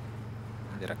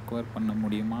இதை ரெக்கவர் பண்ண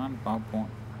முடியுமான்னு பார்ப்போம்.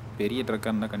 பெரிய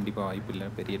ட்ரக்காக இருந்தால் கண்டிப்பாக வாய்ப்பு இல்லை.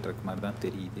 பெரிய ட்ரக் மாதிரி தான்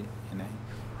தெரியுது. ஏன்னா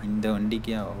இந்த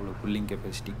வண்டிக்கு அவ்வளோ புல்லிங்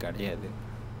கெப்பாசிட்டி கிடையாது.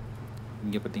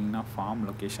 இங்கே பார்த்திங்கன்னா ஃபார்ம்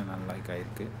லொக்கேஷன் அன்லாக்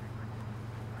ஆகிருக்கு.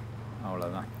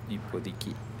 அவ்வளோதான்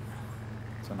இப்போதைக்கு.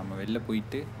 ஸோ நம்ம வெளில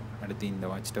போயிட்டு அடுத்து இந்த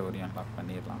வாட்ச் டவரையும் அன்லாக்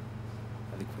பண்ணிடலாம்.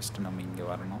 அதுக்கு ஃபஸ்ட்டு நம்ம இங்கே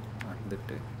வரணும்.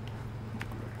 வந்துட்டு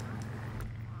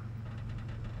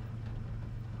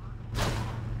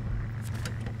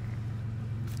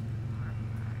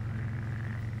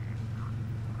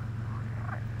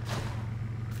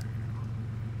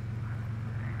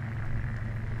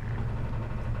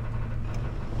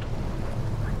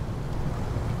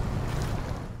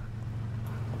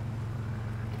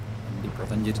வண்டி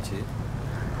புதஞ்சிருச்சு.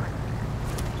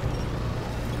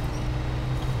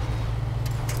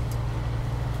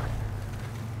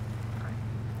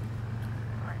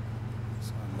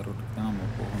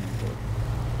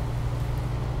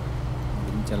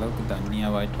 முடிஞ்ச அளவுக்கு தண்ணியை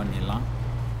அவாய்ட் பண்ணிடலாம்.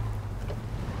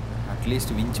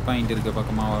 அட்லீஸ்ட் விஞ்ச் பாயிண்ட் இருக்க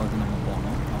பக்கமாவது நம்ம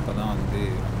போகணும். அப்போ தான் வந்து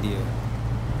வண்டியை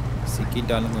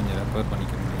சிக்கிட்டாலும் கொஞ்சம் ரெக்கவர்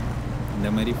பண்ணிக்க முடியும். இந்த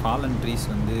மாதிரி ஃபாலன் ட்ரீஸ்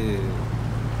வந்து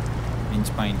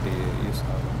விஞ்ச் பாயிண்ட்டு யூஸ்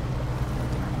ஆகும்.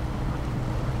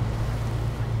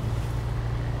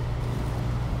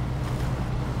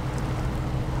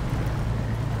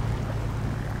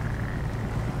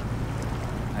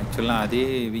 ஆக்சுவலாக அதே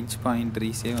விஞ்ச் பாயிண்ட்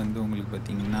ட்ரீஸே வந்து உங்களுக்கு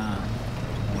பார்த்திங்கன்னா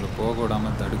உங்களை போக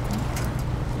விடாமல் தடுக்கும்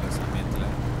சில சமயத்தில்.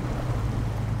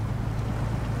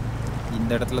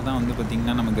 இந்த இடத்துல தான் வந்து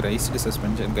பார்த்திங்கன்னா நமக்கு ரைஸ்டு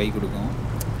சஸ்பென்ஷன் கை கொடுக்கும்.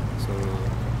 ஸோ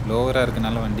லோவராக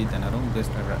இருக்கனால வண்டி திணறும்.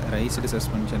 ஜஸ்ட் ரைஸ்டு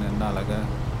சஸ்பென்ஷன் இருந்தால் அழகாக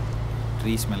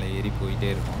ட்ரீஸ் மேலே ஏறி போயிட்டே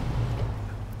இருக்கும்.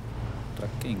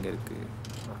 ட்ரக் எங்கே இருக்குது?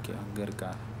 ஓகே, அங்கே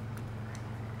இருக்கா?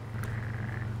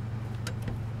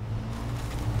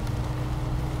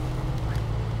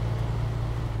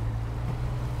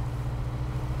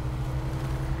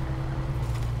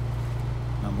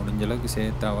 நான் முடிஞ்ச அளவுக்கு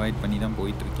சேர்த்து அவாய்ட் பண்ணி தான்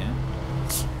போயிட்டுருக்கேன்.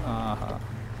 ஆஹா,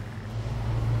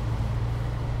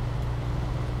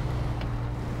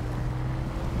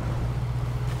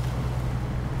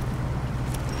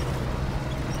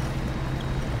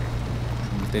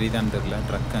 தெரியுதான்னு தெரியல,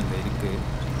 ட்ரக் அங்கே இருக்குது.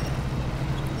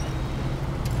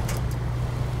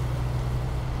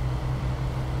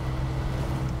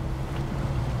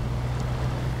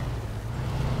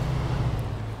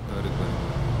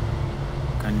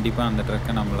 கண்டிப்பாக அந்த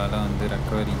ட்ரக்கை நம்மளால் வந்து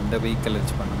ரெக்கவரி இந்த வெஹிக்கிள்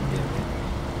வச்சு பண்ண முடியாது.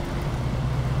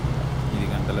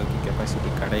 இதுக்கு அந்தளவுக்கு கெப்பாசிட்டி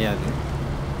கிடையாது.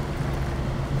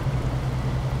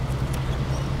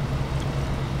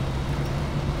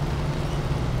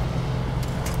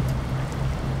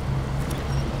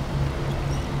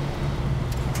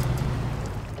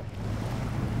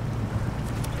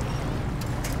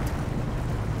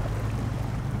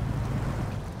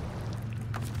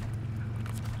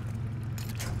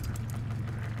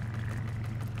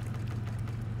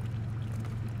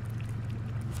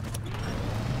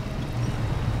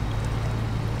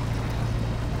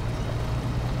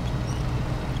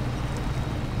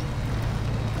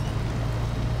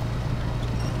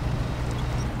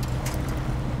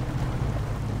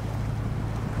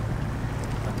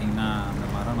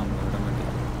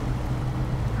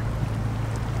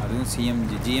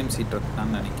 ஜிஎம்சி ட்ரக்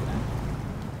தான் நினைக்கிறேன்.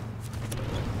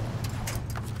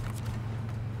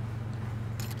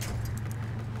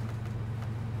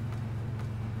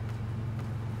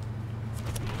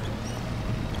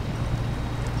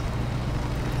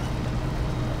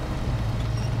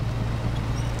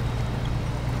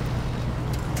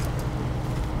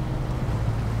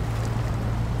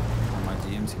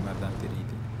 மாதிரி தான்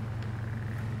தெரியுது.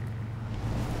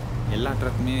 எல்லா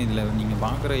ட்ரக்குமே இதில் நீங்கள்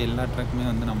பார்க்குற எல்லா ட்ரக்குமே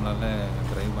வந்து நம்மளால்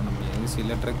ட்ரைவ் பண்ண முடியாது.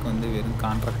 சில ட்ரக் வந்து வெறும்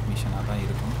கான்ட்ராக்ட் மிஷனாக தான்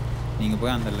இருக்கும். நீங்கள்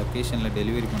போய் அந்த லொக்கேஷனில்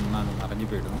டெலிவரி பண்ணணும்னா அது மறைஞ்சு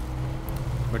போயிடும்.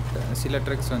 பட் சில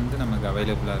ட்ரக்ஸ் வந்து நமக்கு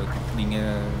அவைலபிளாக இருக்கும்.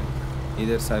 நீங்கள்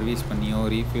இதர் சர்வீஸ் பண்ணியோ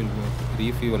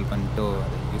ரீஃபியூவல் பண்ணிட்டோ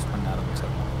அதை யூஸ் பண்ண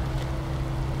ஆரம்பிச்சிடலாம்.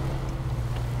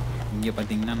 இங்கே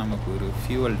பார்த்திங்கன்னா நமக்கு ஒரு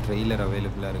ஃபியூவல் ட்ரெய்லர்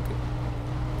அவைலபிளாக இருக்குது.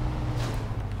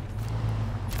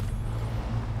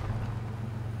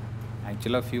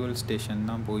 ஆக்சுவலாக ஃபியூவல் ஸ்டேஷன்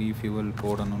தான் போய் ஃபியூவல்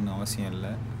போடணும்னு அவசியம் இல்லை.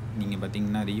 நீங்கள்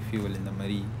பார்த்தீங்கன்னா ரீஃபியூவல் இந்த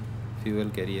மாதிரி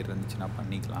ஃபியூவல் கேரியர் இருந்துச்சுன்னா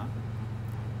பண்ணிக்கலாம்.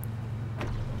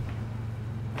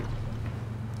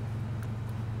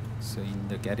 ஸோ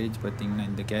இந்த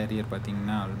கேரியர்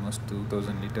பார்த்திங்கன்னா ஆல்மோஸ்ட்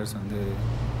 2000 லிட்டர்ஸ் வந்து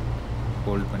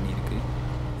ஹோல்ட் பண்ணியிருக்கு.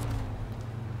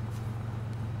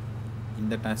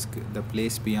 இந்த task the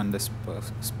place beyond the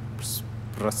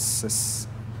process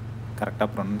கரெக்டாக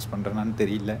ப்ரொனவுன்ஸ் பண்ணுறேன்னான்னு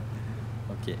தெரியல.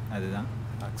 ஓகே, அதுதான்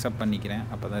அக்செப்ட் பண்ணிக்கிறேன்.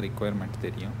 அப்போ தான் ரிக்குவயர்மெண்ட்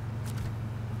தெரியும்.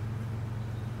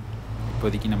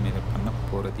 இப்போதைக்கு நம்ம இதை பண்ண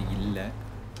போகிறது இல்லை,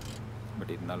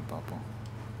 பட் இருந்தாலும் பார்ப்போம்.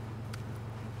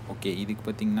 ஓகே, இதுக்கு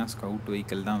பார்த்திங்கன்னா ஸ்கவுட்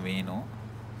வெஹிக்கிள் தான் வேணும்.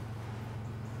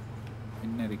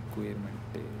 என்ன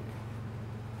requirement?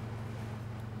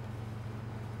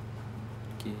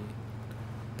 Okay,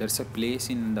 there's a place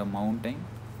in the mountain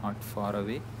not far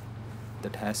away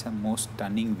that has a most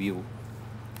stunning view.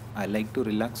 I like to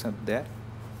relax up there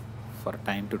for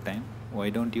time to time. Why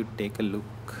don't you take a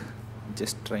look?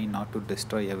 Just try not to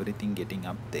destroy everything getting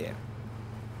up there.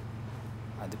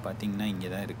 அது பார்த்திங்கன்னா இங்கே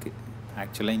தான் இருக்குது.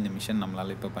 ஆக்சுவலாக இந்த mission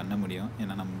நம்மளால் இப்போ பண்ண முடியும்.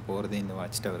 ஏன்னா நம்ம போகிறதே இந்த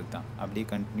வாட்ச் டவருக்கு தான். அப்படியே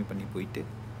கண்டினியூ பண்ணி போயிட்டு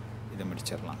இதை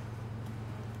முடிச்சிடலாம்.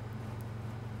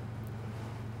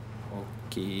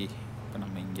 ஓகே, இப்போ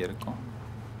நம்ம இங்கே இருக்கோம்.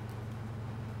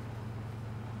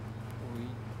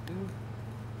 போயிட்டு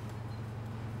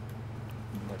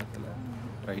இந்த இடத்துல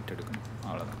ரைட் எடுக்கணும்,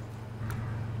 அவ்வளோதான்.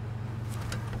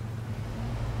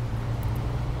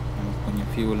 நமக்கு கொஞ்சம்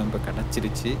ஃபியூவலும் இப்போ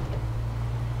கிடச்சிருச்சு.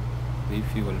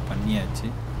 ரீஃபியூவல் பண்ணியாச்சு.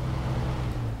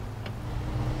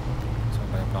 ஸோ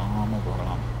பயப்படாமல்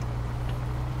போகலாம்.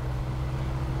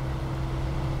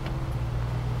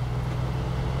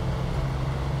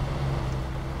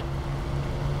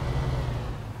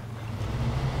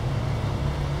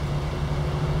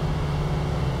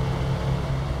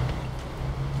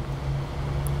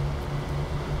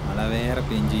 மழை வேற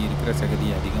பெஞ்சு இருக்கிற சகதி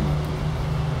அதிகமாக.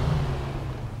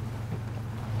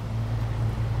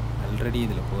 ஆல்ரெடி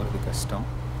இதில் போகிறது கஷ்டம்,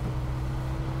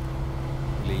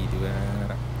 இல்லை இது வேற.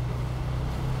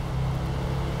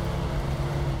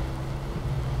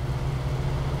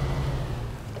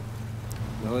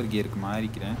 லோவர் கியருக்கு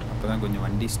மாறிக்கிறேன். அப்போ தான் கொஞ்சம்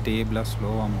வண்டி ஸ்டேபிளாக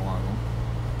ஸ்லோவாக மூவ் ஆகும்.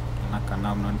 இல்லைன்னா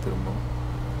கண்ணாமனான்னு திரும்பும்.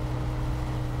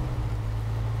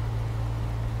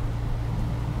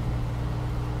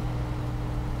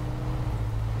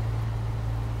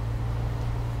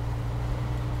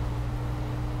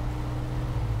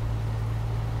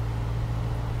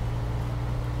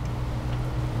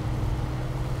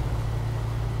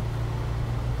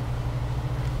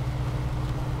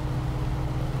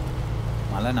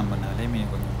 மழை நம்ம நிலைமையை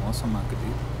கொஞ்சம் மோசமாக்குது.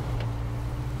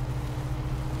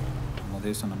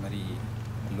 முதல்ல சொன்ன மாதிரி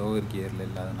லோவர் கியரில்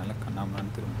இல்லாதனால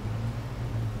கண்ணாமலான்னு திரும்ப.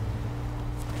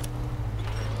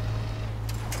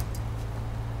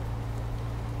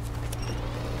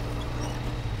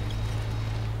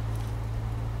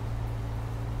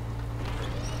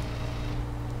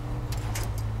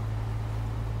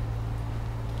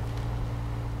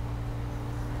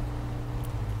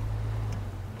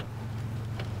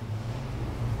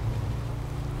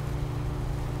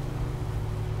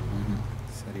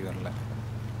 சரி வரல.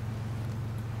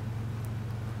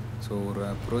 ஸோ ஒரு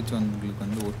அப்ரோச் உங்களுக்கு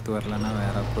வந்து ஒத்து வரலன்னா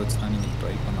வேறு அப்ரோச் தான் நீங்கள்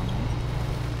ட்ரை பண்ணணும்.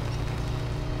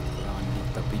 வண்டி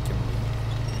தப்பிக்க முடியும்.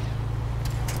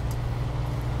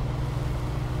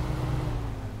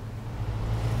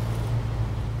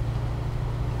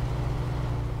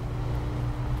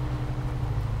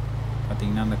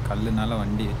 பார்த்திங்கன்னா அந்த கல்லுனால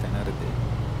வண்டி திணறுது.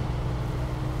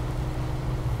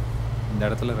 இந்த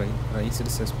இடத்துல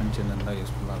ரைஸ்டு சஸ்பென்ஷன் இருந்தால்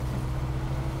யூஸ்ஃபுல்லாக இருக்கும்.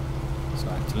 ஸோ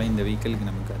ஆக்சுவலாக இந்த வெஹிக்கிளுக்கு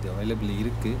நமக்கு அது அவைலபிள்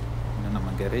இருக்குது. இன்னும் நம்ம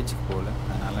கரேஜுக்கு போகல,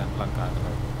 அதனால் அன்லாக்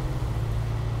ஆகலை.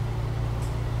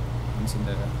 மீன்ஸ்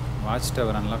இந்த வாட்ச்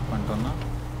டவர் அன்லாக் பண்ணிட்டோன்னா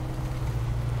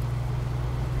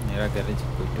நேராக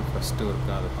கேரேஜுக்கு போயிட்டு ஃபஸ்ட்டு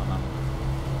ஒர்க்காக அதை பண்ணணும்.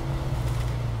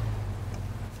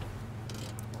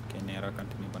 ஓகே, நேராக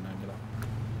கண்டினியூ பண்ண வேண்டியதான்.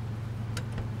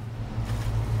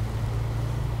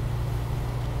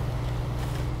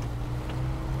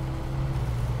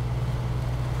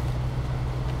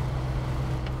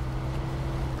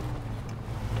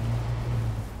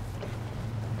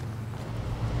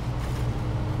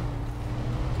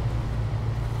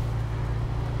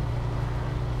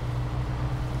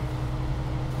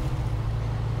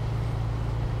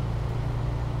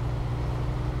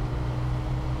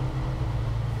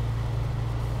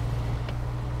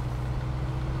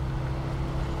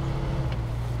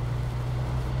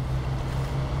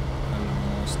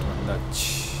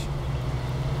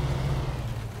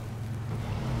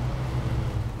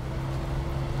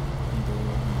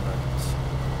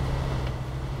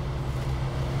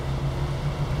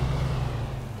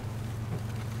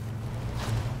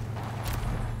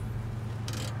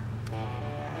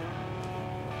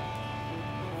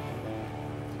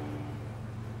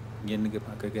 இங்கே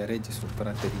பார்க்க கேரேஜ்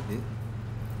சூப்பராக தெரியுது.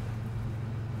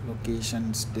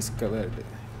 லொக்கேஷன்ஸ் டிஸ்கவர்டு,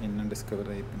 என்ன டிஸ்கவர்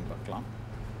ஆகிருக்குன்னு பார்க்கலாம்.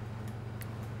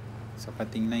 ஸோ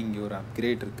பார்த்திங்கன்னா இங்கே ஒரு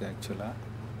அப்கிரேட் இருக்குது ஆக்சுவலாக.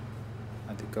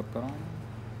 அதுக்கப்புறம்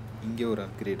இங்கே ஒரு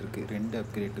அப்கிரேட் இருக்குது, 2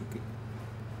 அப்கிரேட் இருக்குது.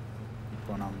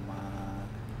 இப்போ நம்ம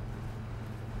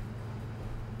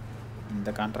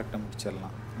இந்த கான்ட்ராக்டை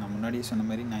முடிச்சிடலாம். நான் முன்னாடியே சொன்ன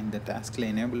மாதிரி நான் இந்த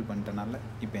டாஸ்கில் எனேபிள் பண்ணிட்டனால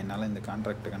இப்போ என்னால் இந்த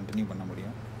கான்ட்ராக்டை கண்டினியூ பண்ண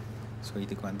முடியும். ஸோ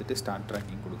இதுக்கு வந்துட்டு ஸ்டார்ட்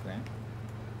ட்ராக்கிங் கொடுக்குறேன்.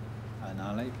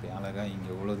 அதனால் இப்போ அழகாக இங்கே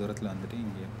இவ்வளோ தூரத்தில் வந்துட்டு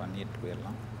இங்கே பண்ணிட்டு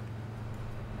போயிடலாம்.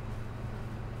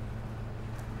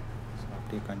 ஸோ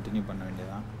அப்படியே கண்டினியூ பண்ண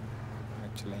வேண்டியதான்.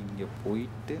 ஆக்சுவலாக இங்கே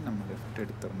போயிட்டு நம்ம லெஃப்ட்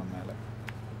எடுத்துடணும் மேலே,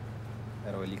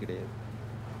 வேறு வழி கிடையாது.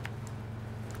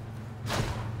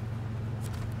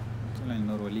 ஆக்சுவலாக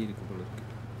இன்னொரு வழி இருக்குது போல இருக்குது.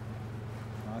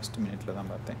 லாஸ்ட் மினிட்ல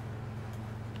தான் பார்த்தேன்.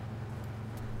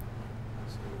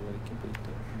 ஸோ இது வரைக்கும்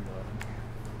போயிட்டு இந்த வாரம்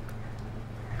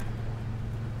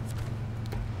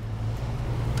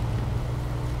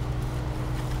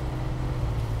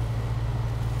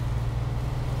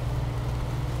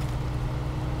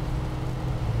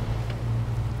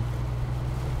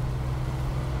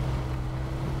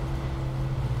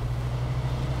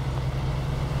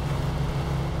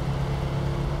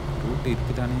ரூட்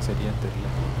இருக்குதானே சரியாக தெரியல.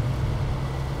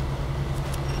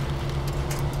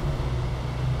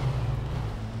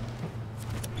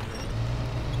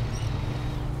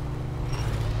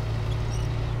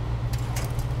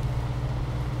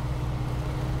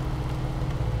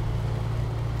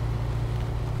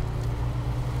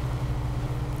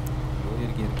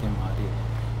 இயற்கை மாறி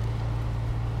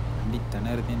வண்டி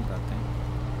திணறுதேன்னு பார்த்தேன்.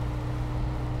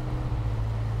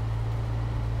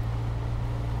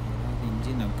 ஏதாவது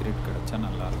இன்ஜின் அப்கிரேட் கிடச்சா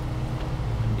நல்லாயிருக்கும்,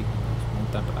 வண்டி கொஞ்சம்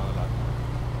ஸ்மூத்தாக ட்ராவல் ஆகும்.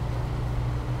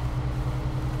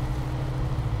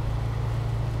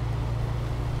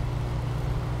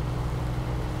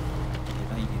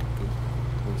 இதுதான் இருக்குது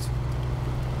போய்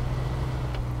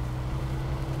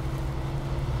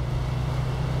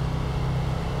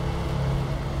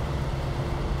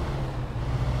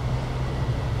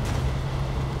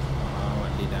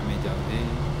டேமேஜ் ஆகுது.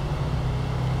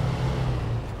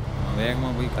 நம்ம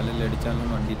வேகமாக போய் கல்லில்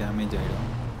அடித்தாலும் வண்டி டேமேஜ்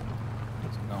ஆகிடும்.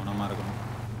 கவனமாக இருக்கணும்.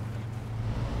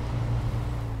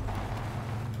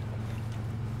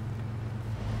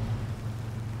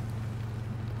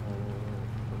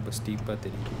 ரொம்ப ஸ்டீப்பாக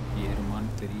தெரியுது,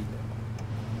 ஏறுமான்னு தெரியல.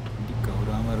 வண்டி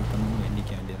கவுராமல் இருக்கணும்னு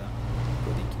வேண்டிக்க வேண்டியதான்.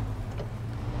 இப்போதைக்கு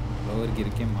லோவர்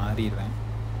கியருக்கே மாறிடுறேன்.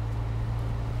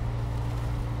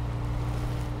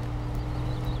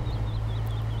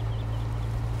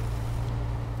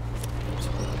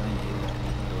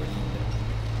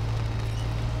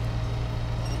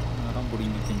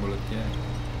 பிடிக்கும் போலக்கு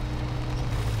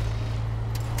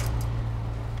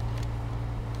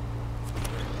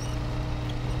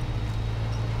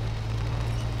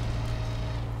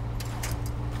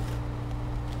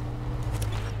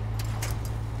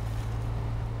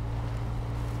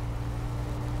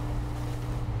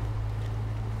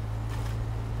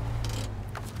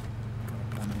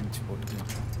நினச்சி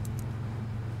போட்டுக்கலாம்.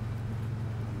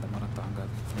 அந்த மரம்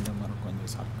தாங்காது, இந்த மரம்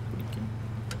கொஞ்சம் சாப்பிட்டு பிடிக்கும்.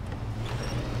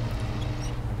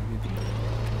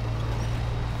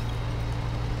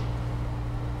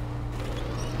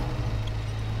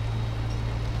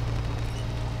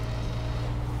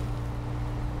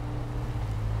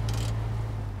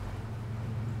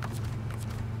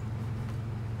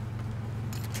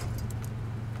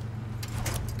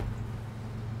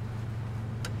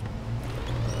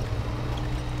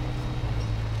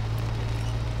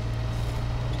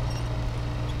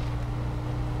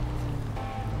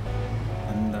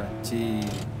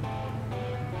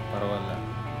 பரவாயில்ல,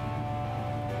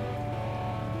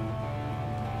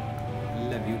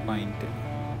 வியூ பாயிண்ட்டு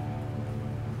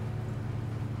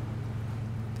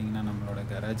பார்த்திங்கன்னா நம்மளோட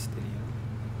கராஜ் தெரியும்.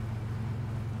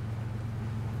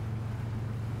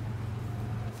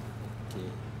 ஓகே,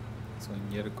 ஸோ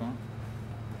இங்கே இருக்கோம்.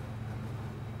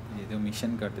 ஏதோ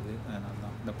மிஷன் காட்டுது, அதனால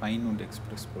தான் இந்த பைன்வுட்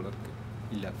எக்ஸ்பிரஸ் போல் இருக்குது,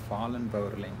 இல்லை ஃபாலன்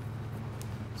பவர் லைன்.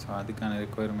 ஸோ அதுக்கான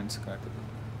ரெக்குயர்மெண்ட்ஸ் காட்டுது.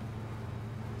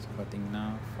 ஸோ பார்த்திங்கன்னா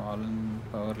ஃபாலன்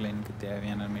பவர் லைனுக்கு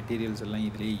தேவையான மெட்டீரியல்ஸ் எல்லாம்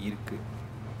இதிலே இருக்குது.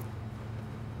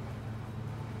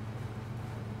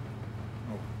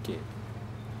 ஓகே,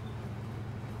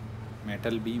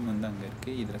 மெட்டல் பீம் வந்து அங்கே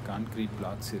இருக்குது, இதில் கான்க்ரீட்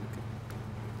பிளாக்ஸ் இருக்குது.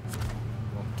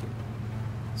 ஓகே,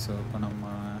 ஸோ இப்போ நம்ம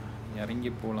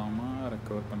இறங்கி போகலாமா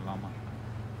ரெக்கவர் பண்ணலாமா?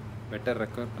 பெட்டர்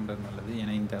ரெக்கவர் பண்ணுறது நல்லது.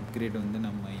 ஏன்னா இந்த அப்கிரேட் வந்து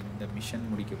நம்ம இந்த மிஷன்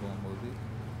முடிக்க போகும்போது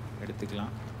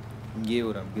எடுத்துக்கலாம். இங்கேயே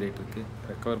ஒரு அப்கிரேட் இருக்குது,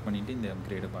 ரெக்கவர் பண்ணிவிட்டு இந்த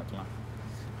அப்கிரேடை பார்க்கலாம்.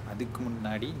 அதுக்கு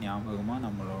முன்னாடி ஞாபகமாக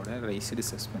நம்மளோட ரைஸ்டு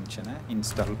சஸ்பென்ஷனை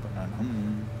இன்ஸ்டால் பண்ணணும்.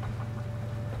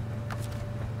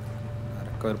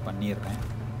 ரெக்கவர் பண்ணிடுறேன்,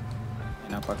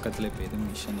 ஏன்னா பக்கத்தில் இப்போ எதுவும்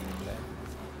மிஷன் இல்லை.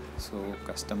 So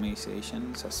customisation,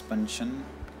 suspension,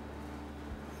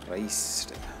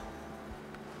 raised.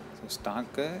 So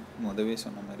ஸ்டாக்கை முதவே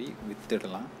சொன்ன மாதிரி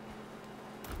விற்றுடலாம்.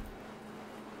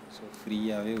 ஸோ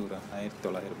ஃப்ரீயாகவே ஒரு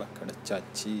 1900 ரூபாய்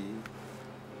கிடச்சாச்சு.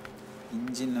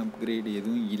 இன்ஜின் அப்கிரேடு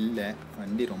எதுவும் இல்லை,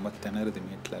 வண்டி ரொம்ப திணறுது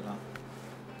மேட்லலாம்.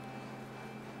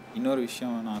 இன்னொரு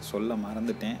விஷயம் நான் சொல்ல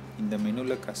மறந்துட்டேன், இந்த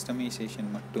மெனுவில்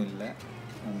கஸ்டமைசேஷன் மட்டும் இல்லை,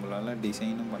 உங்களால்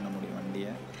டிசைனும் பண்ண முடியும்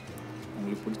வண்டியை.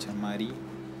 உங்களுக்கு பிடிச்ச மாதிரி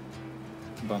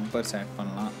பம்பர்ஸ் ஆட்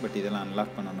பண்ணலாம், பட் இதெல்லாம்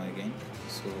அன்லாக் பண்ணணும் அகைன்.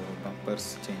 ஸோ பம்பர்ஸ்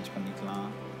சேஞ்ச் பண்ணிக்கலாம்,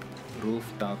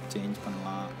 ரூஃப் டாப் சேஞ்ச்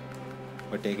பண்ணலாம்.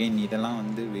 பட் எகைன் இதெல்லாம்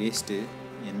வந்து வேஸ்ட்டு,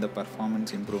 எந்த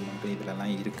பர்ஃபார்மன்ஸ் இம்ப்ரூவ்மெண்ட்டும்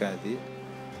இதிலலாம் இருக்காது.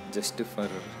 ஜஸ்ட்டு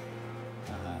ஃபார்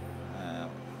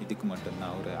இதுக்கு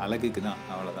மட்டும்தான், ஒரு அழகுக்கு தான்,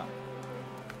 அவ்வளோதான்.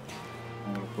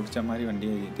 உங்களுக்கு பிடிச்ச மாதிரி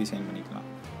வண்டியை டிசைன் பண்ணிக்கலாம்,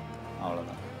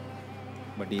 அவ்வளோதான்.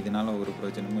 பட் இதனால் ஒரு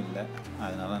பிரயோஜனமும் இல்லை,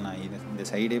 அதனால் நான் இந்த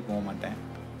சைடே போக மாட்டேன்.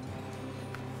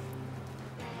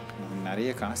 நிறைய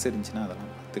காசு இருந்துச்சுன்னா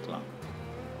அதெல்லாம் பார்த்துக்கலாம்.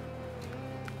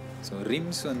 ஸோ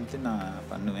ரிம்ஸ் வந்து நான்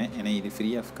பண்ணுவேன், ஏன்னா இது ஃப்ரீ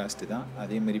ஆஃப் காஸ்ட்டு தான்.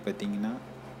 அதேமாதிரி பார்த்திங்கன்னா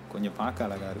கொஞ்சம் பார்க்க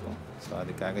அழகாக இருக்கும். ஸோ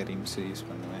அதுக்காக ரிம்ஸ் யூஸ்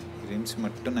பண்ணுவேன். ரிம்ஸ்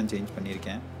மட்டும் நான் சேஞ்ச்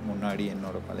பண்ணியிருக்கேன் முன்னாடி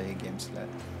என்னோடய பழைய கேம்ஸில்,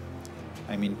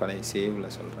 ஐ மீன் பழைய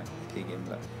சேவில் சொல்கிறேன், இதே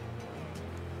கேமில்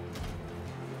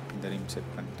இந்த ரிம்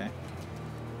செட் பண்ணிட்டேன்.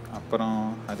 அப்புறம்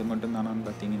அது மட்டும் தானான்னு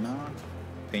பார்த்தீங்கன்னா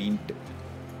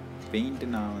பெயிண்ட்டு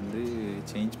நான் வந்து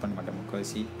சேஞ்ச் பண்ண மாட்டேன்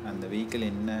முக்கால்வாசி. அந்த வெஹிக்கிள்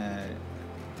என்ன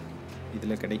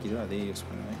இதில் கிடைக்குதோ அதே யூஸ்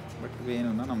பண்ணுவேன். பட்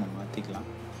வேணும்னா நம்ம மாற்றிக்கலாம்.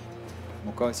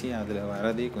 முக்கால்வாசி அதில்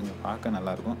வரதே கொஞ்சம் பார்க்க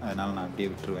நல்லாயிருக்கும், அதனால் நான் அப்படியே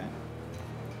விட்டுருவேன்.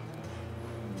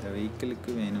 இந்த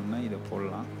வெஹிக்கிளுக்கு வேணும்னா இதை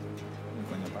போடலாம், இது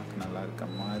கொஞ்சம் பார்க்க நல்லா இருக்க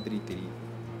மாதிரி தெரியுது.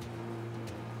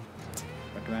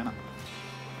 பட் வேணாம்,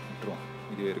 விட்டுருவோம்,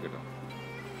 இதுவே இருக்கட்டும்.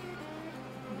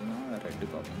 அப்படின்னா ரெட்டு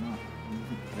பார்ப்போம்னா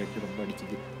ரெட்டு ரொம்ப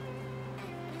அடிக்குது.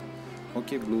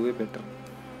 Okay, ப்ளூவே better.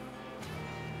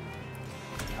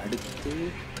 அடுத்து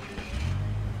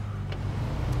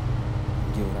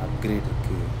இங்கே ஒரு அப்கிரேட்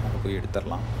இருக்குது, அதை போய்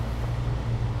எடுத்துடலாம்.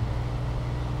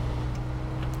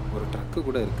 ஒரு ட்ரக்கு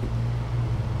கூட இருக்குது,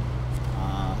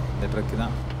 இந்த ட்ரக்கு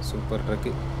தான் சூப்பர்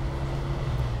ட்ரக்கு.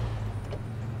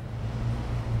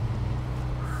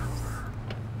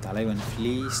 தலைவன்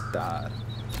ஃப்ளீ ஸ்டார்.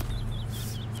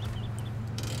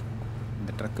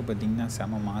 இந்த ட்ரக்கு பார்த்திங்கன்னா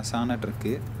செம மாசான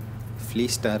ட்ரக்கு, ஃப்ளீ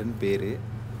ஸ்டாருன்னு பேர்.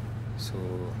 ஸோ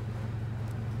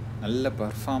நல்ல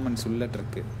பர்ஃபார்மன்ஸ் உள்ள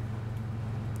ட்ரக்கு,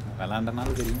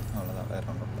 விளாண்டனாலும் தெரியும், அவ்வளோதான், வேறு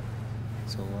ஒன்றும் இல்லை.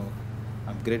 ஸோ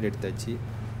அப்கிரேட் எடுத்தாச்சு.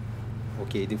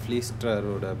 ஓகே, இது ஃப்ளீ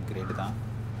ஸ்டாரோட அப்கிரேடு தான்.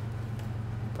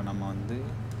 இப்போ நம்ம வந்து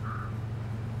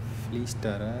ஃப்ளீ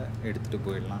ஸ்டாரை எடுத்துகிட்டு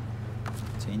போயிடலாம்.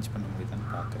 சேஞ்ச் பண்ண முடியுதான்னு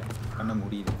பார்க்குறேன், பண்ண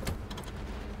முடியுது.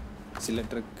 சில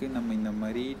ட்ரக்கு நம்ம இந்த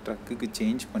மாதிரி ட்ரக்குக்கு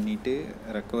சேஞ்ச் பண்ணிவிட்டு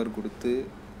ரெக்கவர் கொடுத்து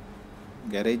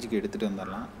கேரேஜுக்கு எடுத்துகிட்டு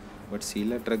வந்துடலாம். பட்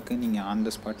சில ட்ரக்கு நீங்கள் ஆன்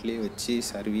த ஸ்பாட்லேயே வச்சு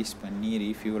சர்வீஸ் பண்ணி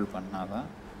ரீஃபியூவல் பண்ணால் தான்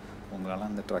உங்களால்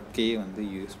அந்த ட்ரக்கையே வந்து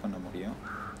யூஸ் பண்ண முடியும்.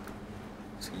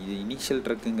 ஸோ இது இனிஷியல்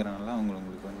ட்ரக்குங்கிறனால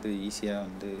உங்களுக்கு வந்து ஈஸியாக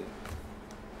வந்து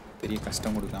பெரிய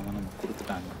கஷ்டம் கொடுக்காம நம்ம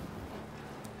கொடுத்துட்டாங்க.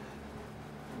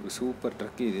 ஒரு சூப்பர்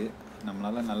ட்ரக்கு இது.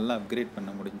 நம்மளால் நல்லா அப்கிரேட் பண்ண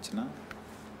முடிஞ்சுன்னா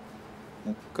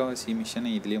முக்கால்வாசி மிஷனை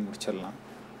இதுலேயே முடிச்சிடலாம்.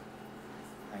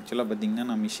 ஆக்சுவலாக பார்த்திங்கன்னா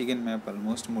நான் மிஷிகன் மேப்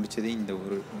ஆல்மோஸ்ட் முடித்ததே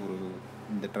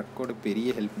இந்த ட்ரக்கோட பெரிய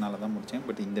ஹெல்ப்னால தான் முடித்தேன்.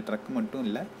 பட் இந்த ட்ரக் மட்டும்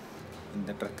இல்லை,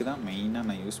 இந்த ட்ரக்கு தான் மெயினாக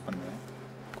நான் யூஸ் பண்ணுவேன்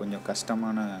கொஞ்சம்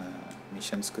கஷ்டமான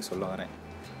மிஷன்ஸ்க்கு சொல்ல வரேன்.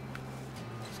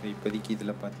 ஸோ இப்போதைக்கு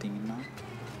இதில் பார்த்திங்கன்னா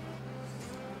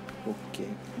ஓகே,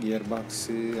 கியர்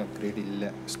பாக்ஸு அப்கிரேடு இல்லை,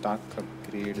 ஸ்டாக்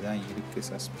அப்கிரேடு தான் இருக்குது.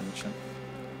 சஸ்பென்ஷன்,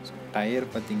 ஸோ டயர்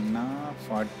பார்த்திங்கன்னா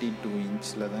 42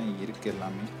 இன்ச்சில் தான் இருக்குது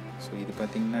எல்லாமே. ஸோ இது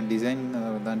பார்த்திங்கன்னா டிசைன்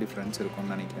தான் டிஃப்ரென்ஸ்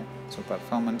இருக்கும்னு நினைக்கிறேன். ஸோ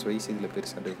பர்ஃபார்மன்ஸ் வைஸ் இதில்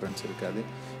பெருசாக டிஃப்ரென்ஸ் இருக்காது.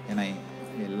 ஏன்னா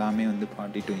எல்லாமே வந்து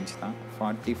 42 இன்ச் தான்.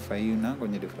 45னா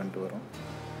கொஞ்சம் டிஃப்ரெண்ட் வரும்.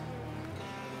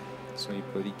 ஸோ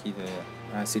இப்போதைக்கு இதை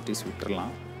ஆசிட்டிஸ்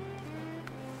விட்டுறலாம்.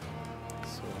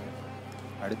 ஸோ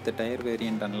அடுத்த டயர்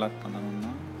வேரியண்ட் அன்லாக்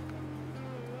பண்ணணும்னா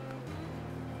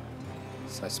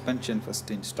சஸ்பென்ஷன்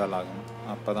ஃபஸ்ட்டு இன்ஸ்டால் ஆகும்.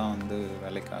 அப்போ தான் வந்து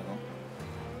வேலைக்காகும்.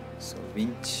 ஸோ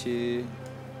வின்ச்சு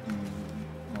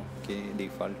ஓகே,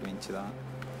 டிஃபால்ட் வின்ச் தான்.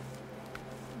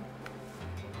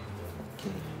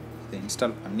 ஓகே, இதை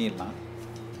இன்ஸ்டால் பண்ணிடலாம்.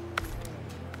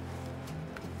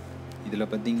 இதில்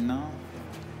பார்த்திங்கன்னா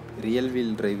ரியல்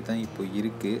வீல் டிரைவ் தான் இப்போ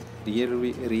இருக்குது.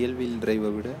 ரியல் வீல்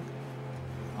டிரைவை விட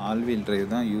ஆல் வீல் டிரைவ்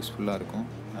தான் யூஸ்ஃபுல்லாக இருக்கும்.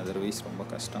 அதர்வைஸ் ரொம்ப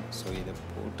கஷ்டம். ஸோ இதை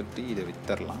போட்டுட்டு இதை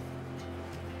வித்தரலாம்.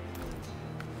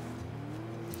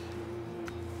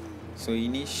 ஸோ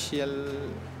இனிஷியல்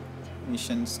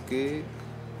மிஷன்ஸ்க்கு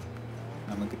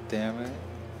நமக்கு தேவை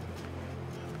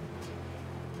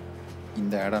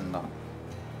இந்த இடம் தான்,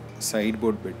 சைட்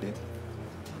போர்ட் பெட்டு.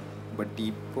 பட்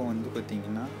இப்போ வந்து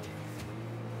பார்த்திங்கன்னா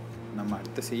நம்ம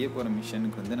அடுத்து செய்ய போகிற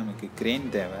மிஷனுக்கு வந்து நமக்கு க்ரேன்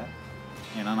தேவை.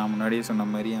 ஏன்னா நான் முன்னாடியே சொன்ன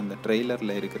மாதிரி அந்த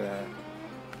ட்ரெய்லரில் இருக்கிற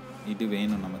இது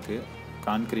வேணும் நமக்கு,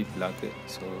 கான்க்ரீட் பிளாக்கு.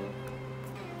 ஸோ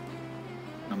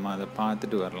நம்ம அதை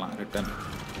பார்த்துட்டு வரலாம் ரிட்டன்.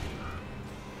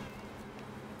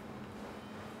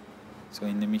 ஸோ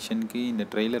இந்த மிஷனுக்கு இந்த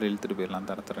ட்ரெய்லர் இழுத்துட்டு போயிடலாம்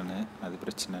தரத்துறன்னு, அது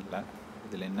பிரச்சனை இல்லை.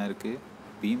 இதில் என்ன இருக்குது,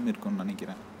 பீம் இருக்குன்னு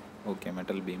நினைக்கிறேன். Okay,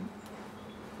 metal beam.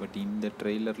 பட் இந்த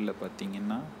ட்ரெய்லரில்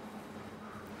பார்த்திங்கன்னா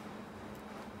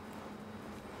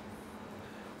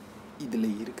இதில்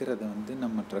இருக்கிறத வந்து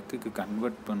நம்ம ட்ரக்குக்கு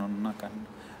கன்வெர்ட் பண்ணணுன்னா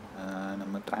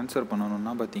நம்ம ட்ரான்ஸ்ஃபர்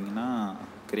பண்ணணுன்னா பார்த்திங்கன்னா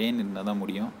க்ரேன் இருந்தால் தான்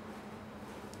முடியும்.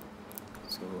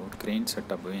 ஸோ க்ரேன்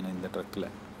செட்டப் வேணும் இந்த ட்ரக்கில்.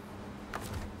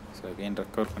 ஸோ அகைன்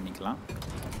ரெக்கவர்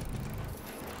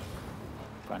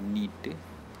பண்ணிவிட்டு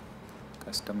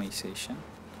கஸ்டமைசேஷன்,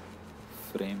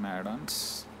 ஃப்ரேம் ஆடான்ஸ்,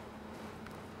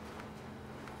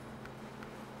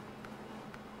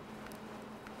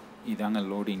 இதாங்க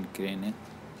லோடிங் க்ரேனு.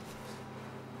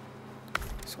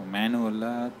 ஸோ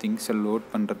மேனுவலாக திங்ஸை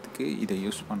லோட் பண்ணுறதுக்கு இதை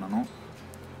யூஸ் பண்ணணும்.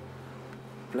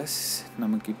 ப்ளஸ்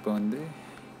நமக்கு இப்போ வந்து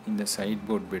இந்த சைட்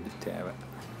போர்ட் பெட் தேவை.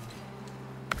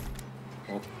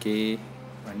 ஓகே,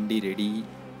 வண்டி ரெடி.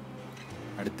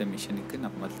 அடுத்த மிஷனுக்கு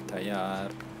நம்ம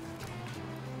தயார்.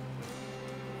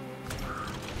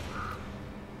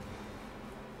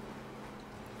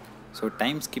 ஸோ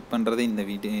டைம் ஸ்கிப் பண்ணுறதை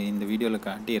இந்த வீடியோவில்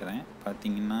காட்டிடுறேன்.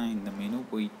 பார்த்திங்கன்னா இந்த மெனு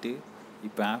போயிட்டு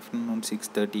இப்போ ஆஃப்டர்நூன்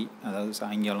 6:30, அதாவது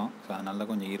சாயங்காலம். ஸோ அதனால தான்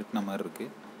கொஞ்சம் இருட்டின மாதிரி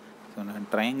இருக்குது. ஸோ நான்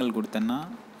ட்ரையாங்கிள் கொடுத்தேன்னா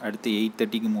அடுத்து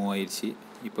 8:30க்கு மூவ் ஆயிடுச்சு.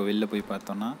 இப்போ வெளில போய்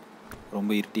பார்த்தோன்னா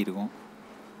ரொம்ப இருட்டி இருக்கும்.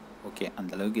 ஓகே,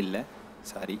 அந்தளவுக்கு இல்லை,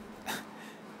 சாரி.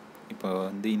 இப்போ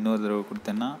வந்து இன்னொரு தடவை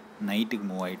கொடுத்தேன்னா நைட்டுக்கு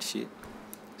மூவ் ஆகிடுச்சு.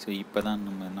 ஸோ இப்போ தான்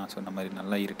நான் சொன்ன மாதிரி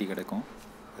நல்லா இருட்டி கிடக்கும்.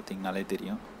 பார்த்திங்கனாலே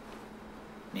தெரியும்,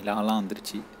 நிலாலாம்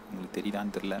வந்துருச்சு. உங்களுக்கு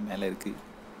தெரியுதான்னு தெரில, மேலே இருக்குது.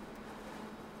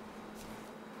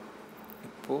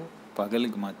 இப்போது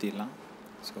பகலுக்கு மாற்றிடலாம்.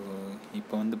 ஸோ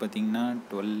இப்போ வந்து பார்த்திங்கன்னா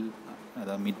 12,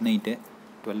 அதாவது மிட் நைட்டு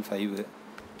 12:05.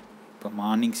 இப்போ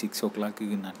மார்னிங் 6 o'clock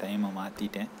நான் டைமை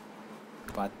மாற்றிட்டேன்.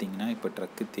 பார்த்திங்கன்னா இப்போ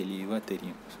ட்ரக்கு தெளிவாக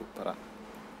தெரியும், சூப்பராக.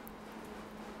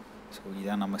 ஸோ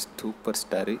இதான் நம்ம சூப்பர்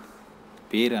ஸ்டாரு,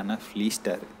 பேர் ஆனால் ஃப்ளீ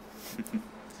ஸ்டாரு.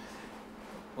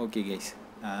 ஓகே கைஸ்,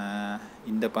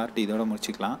 இந்த பார்ட் இதோட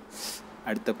முடிச்சுக்கலாம்.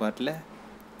 அடுத்த பார்ட்டில்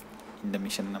இந்த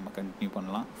மிஷன் நம்ம கண்டினியூ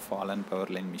பண்ணலாம், fallen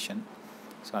power line mission.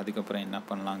 So அதுக்கப்புறம் என்ன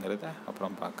பண்ணலாங்கிறத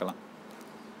அப்புறம் பார்க்கலாம்.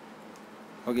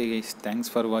 ஓகே கைஸ்,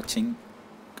 தேங்க்ஸ் ஃபார் வாட்சிங்.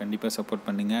 கண்டிப்பாக சப்போர்ட்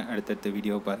பண்ணுங்கள். அடுத்தடுத்த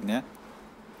வீடியோவை பாருங்கள்.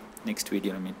 நெக்ஸ்ட்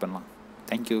வீடியோவில் மீட் பண்ணலாம்.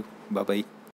 தேங்க்யூ, பாய்.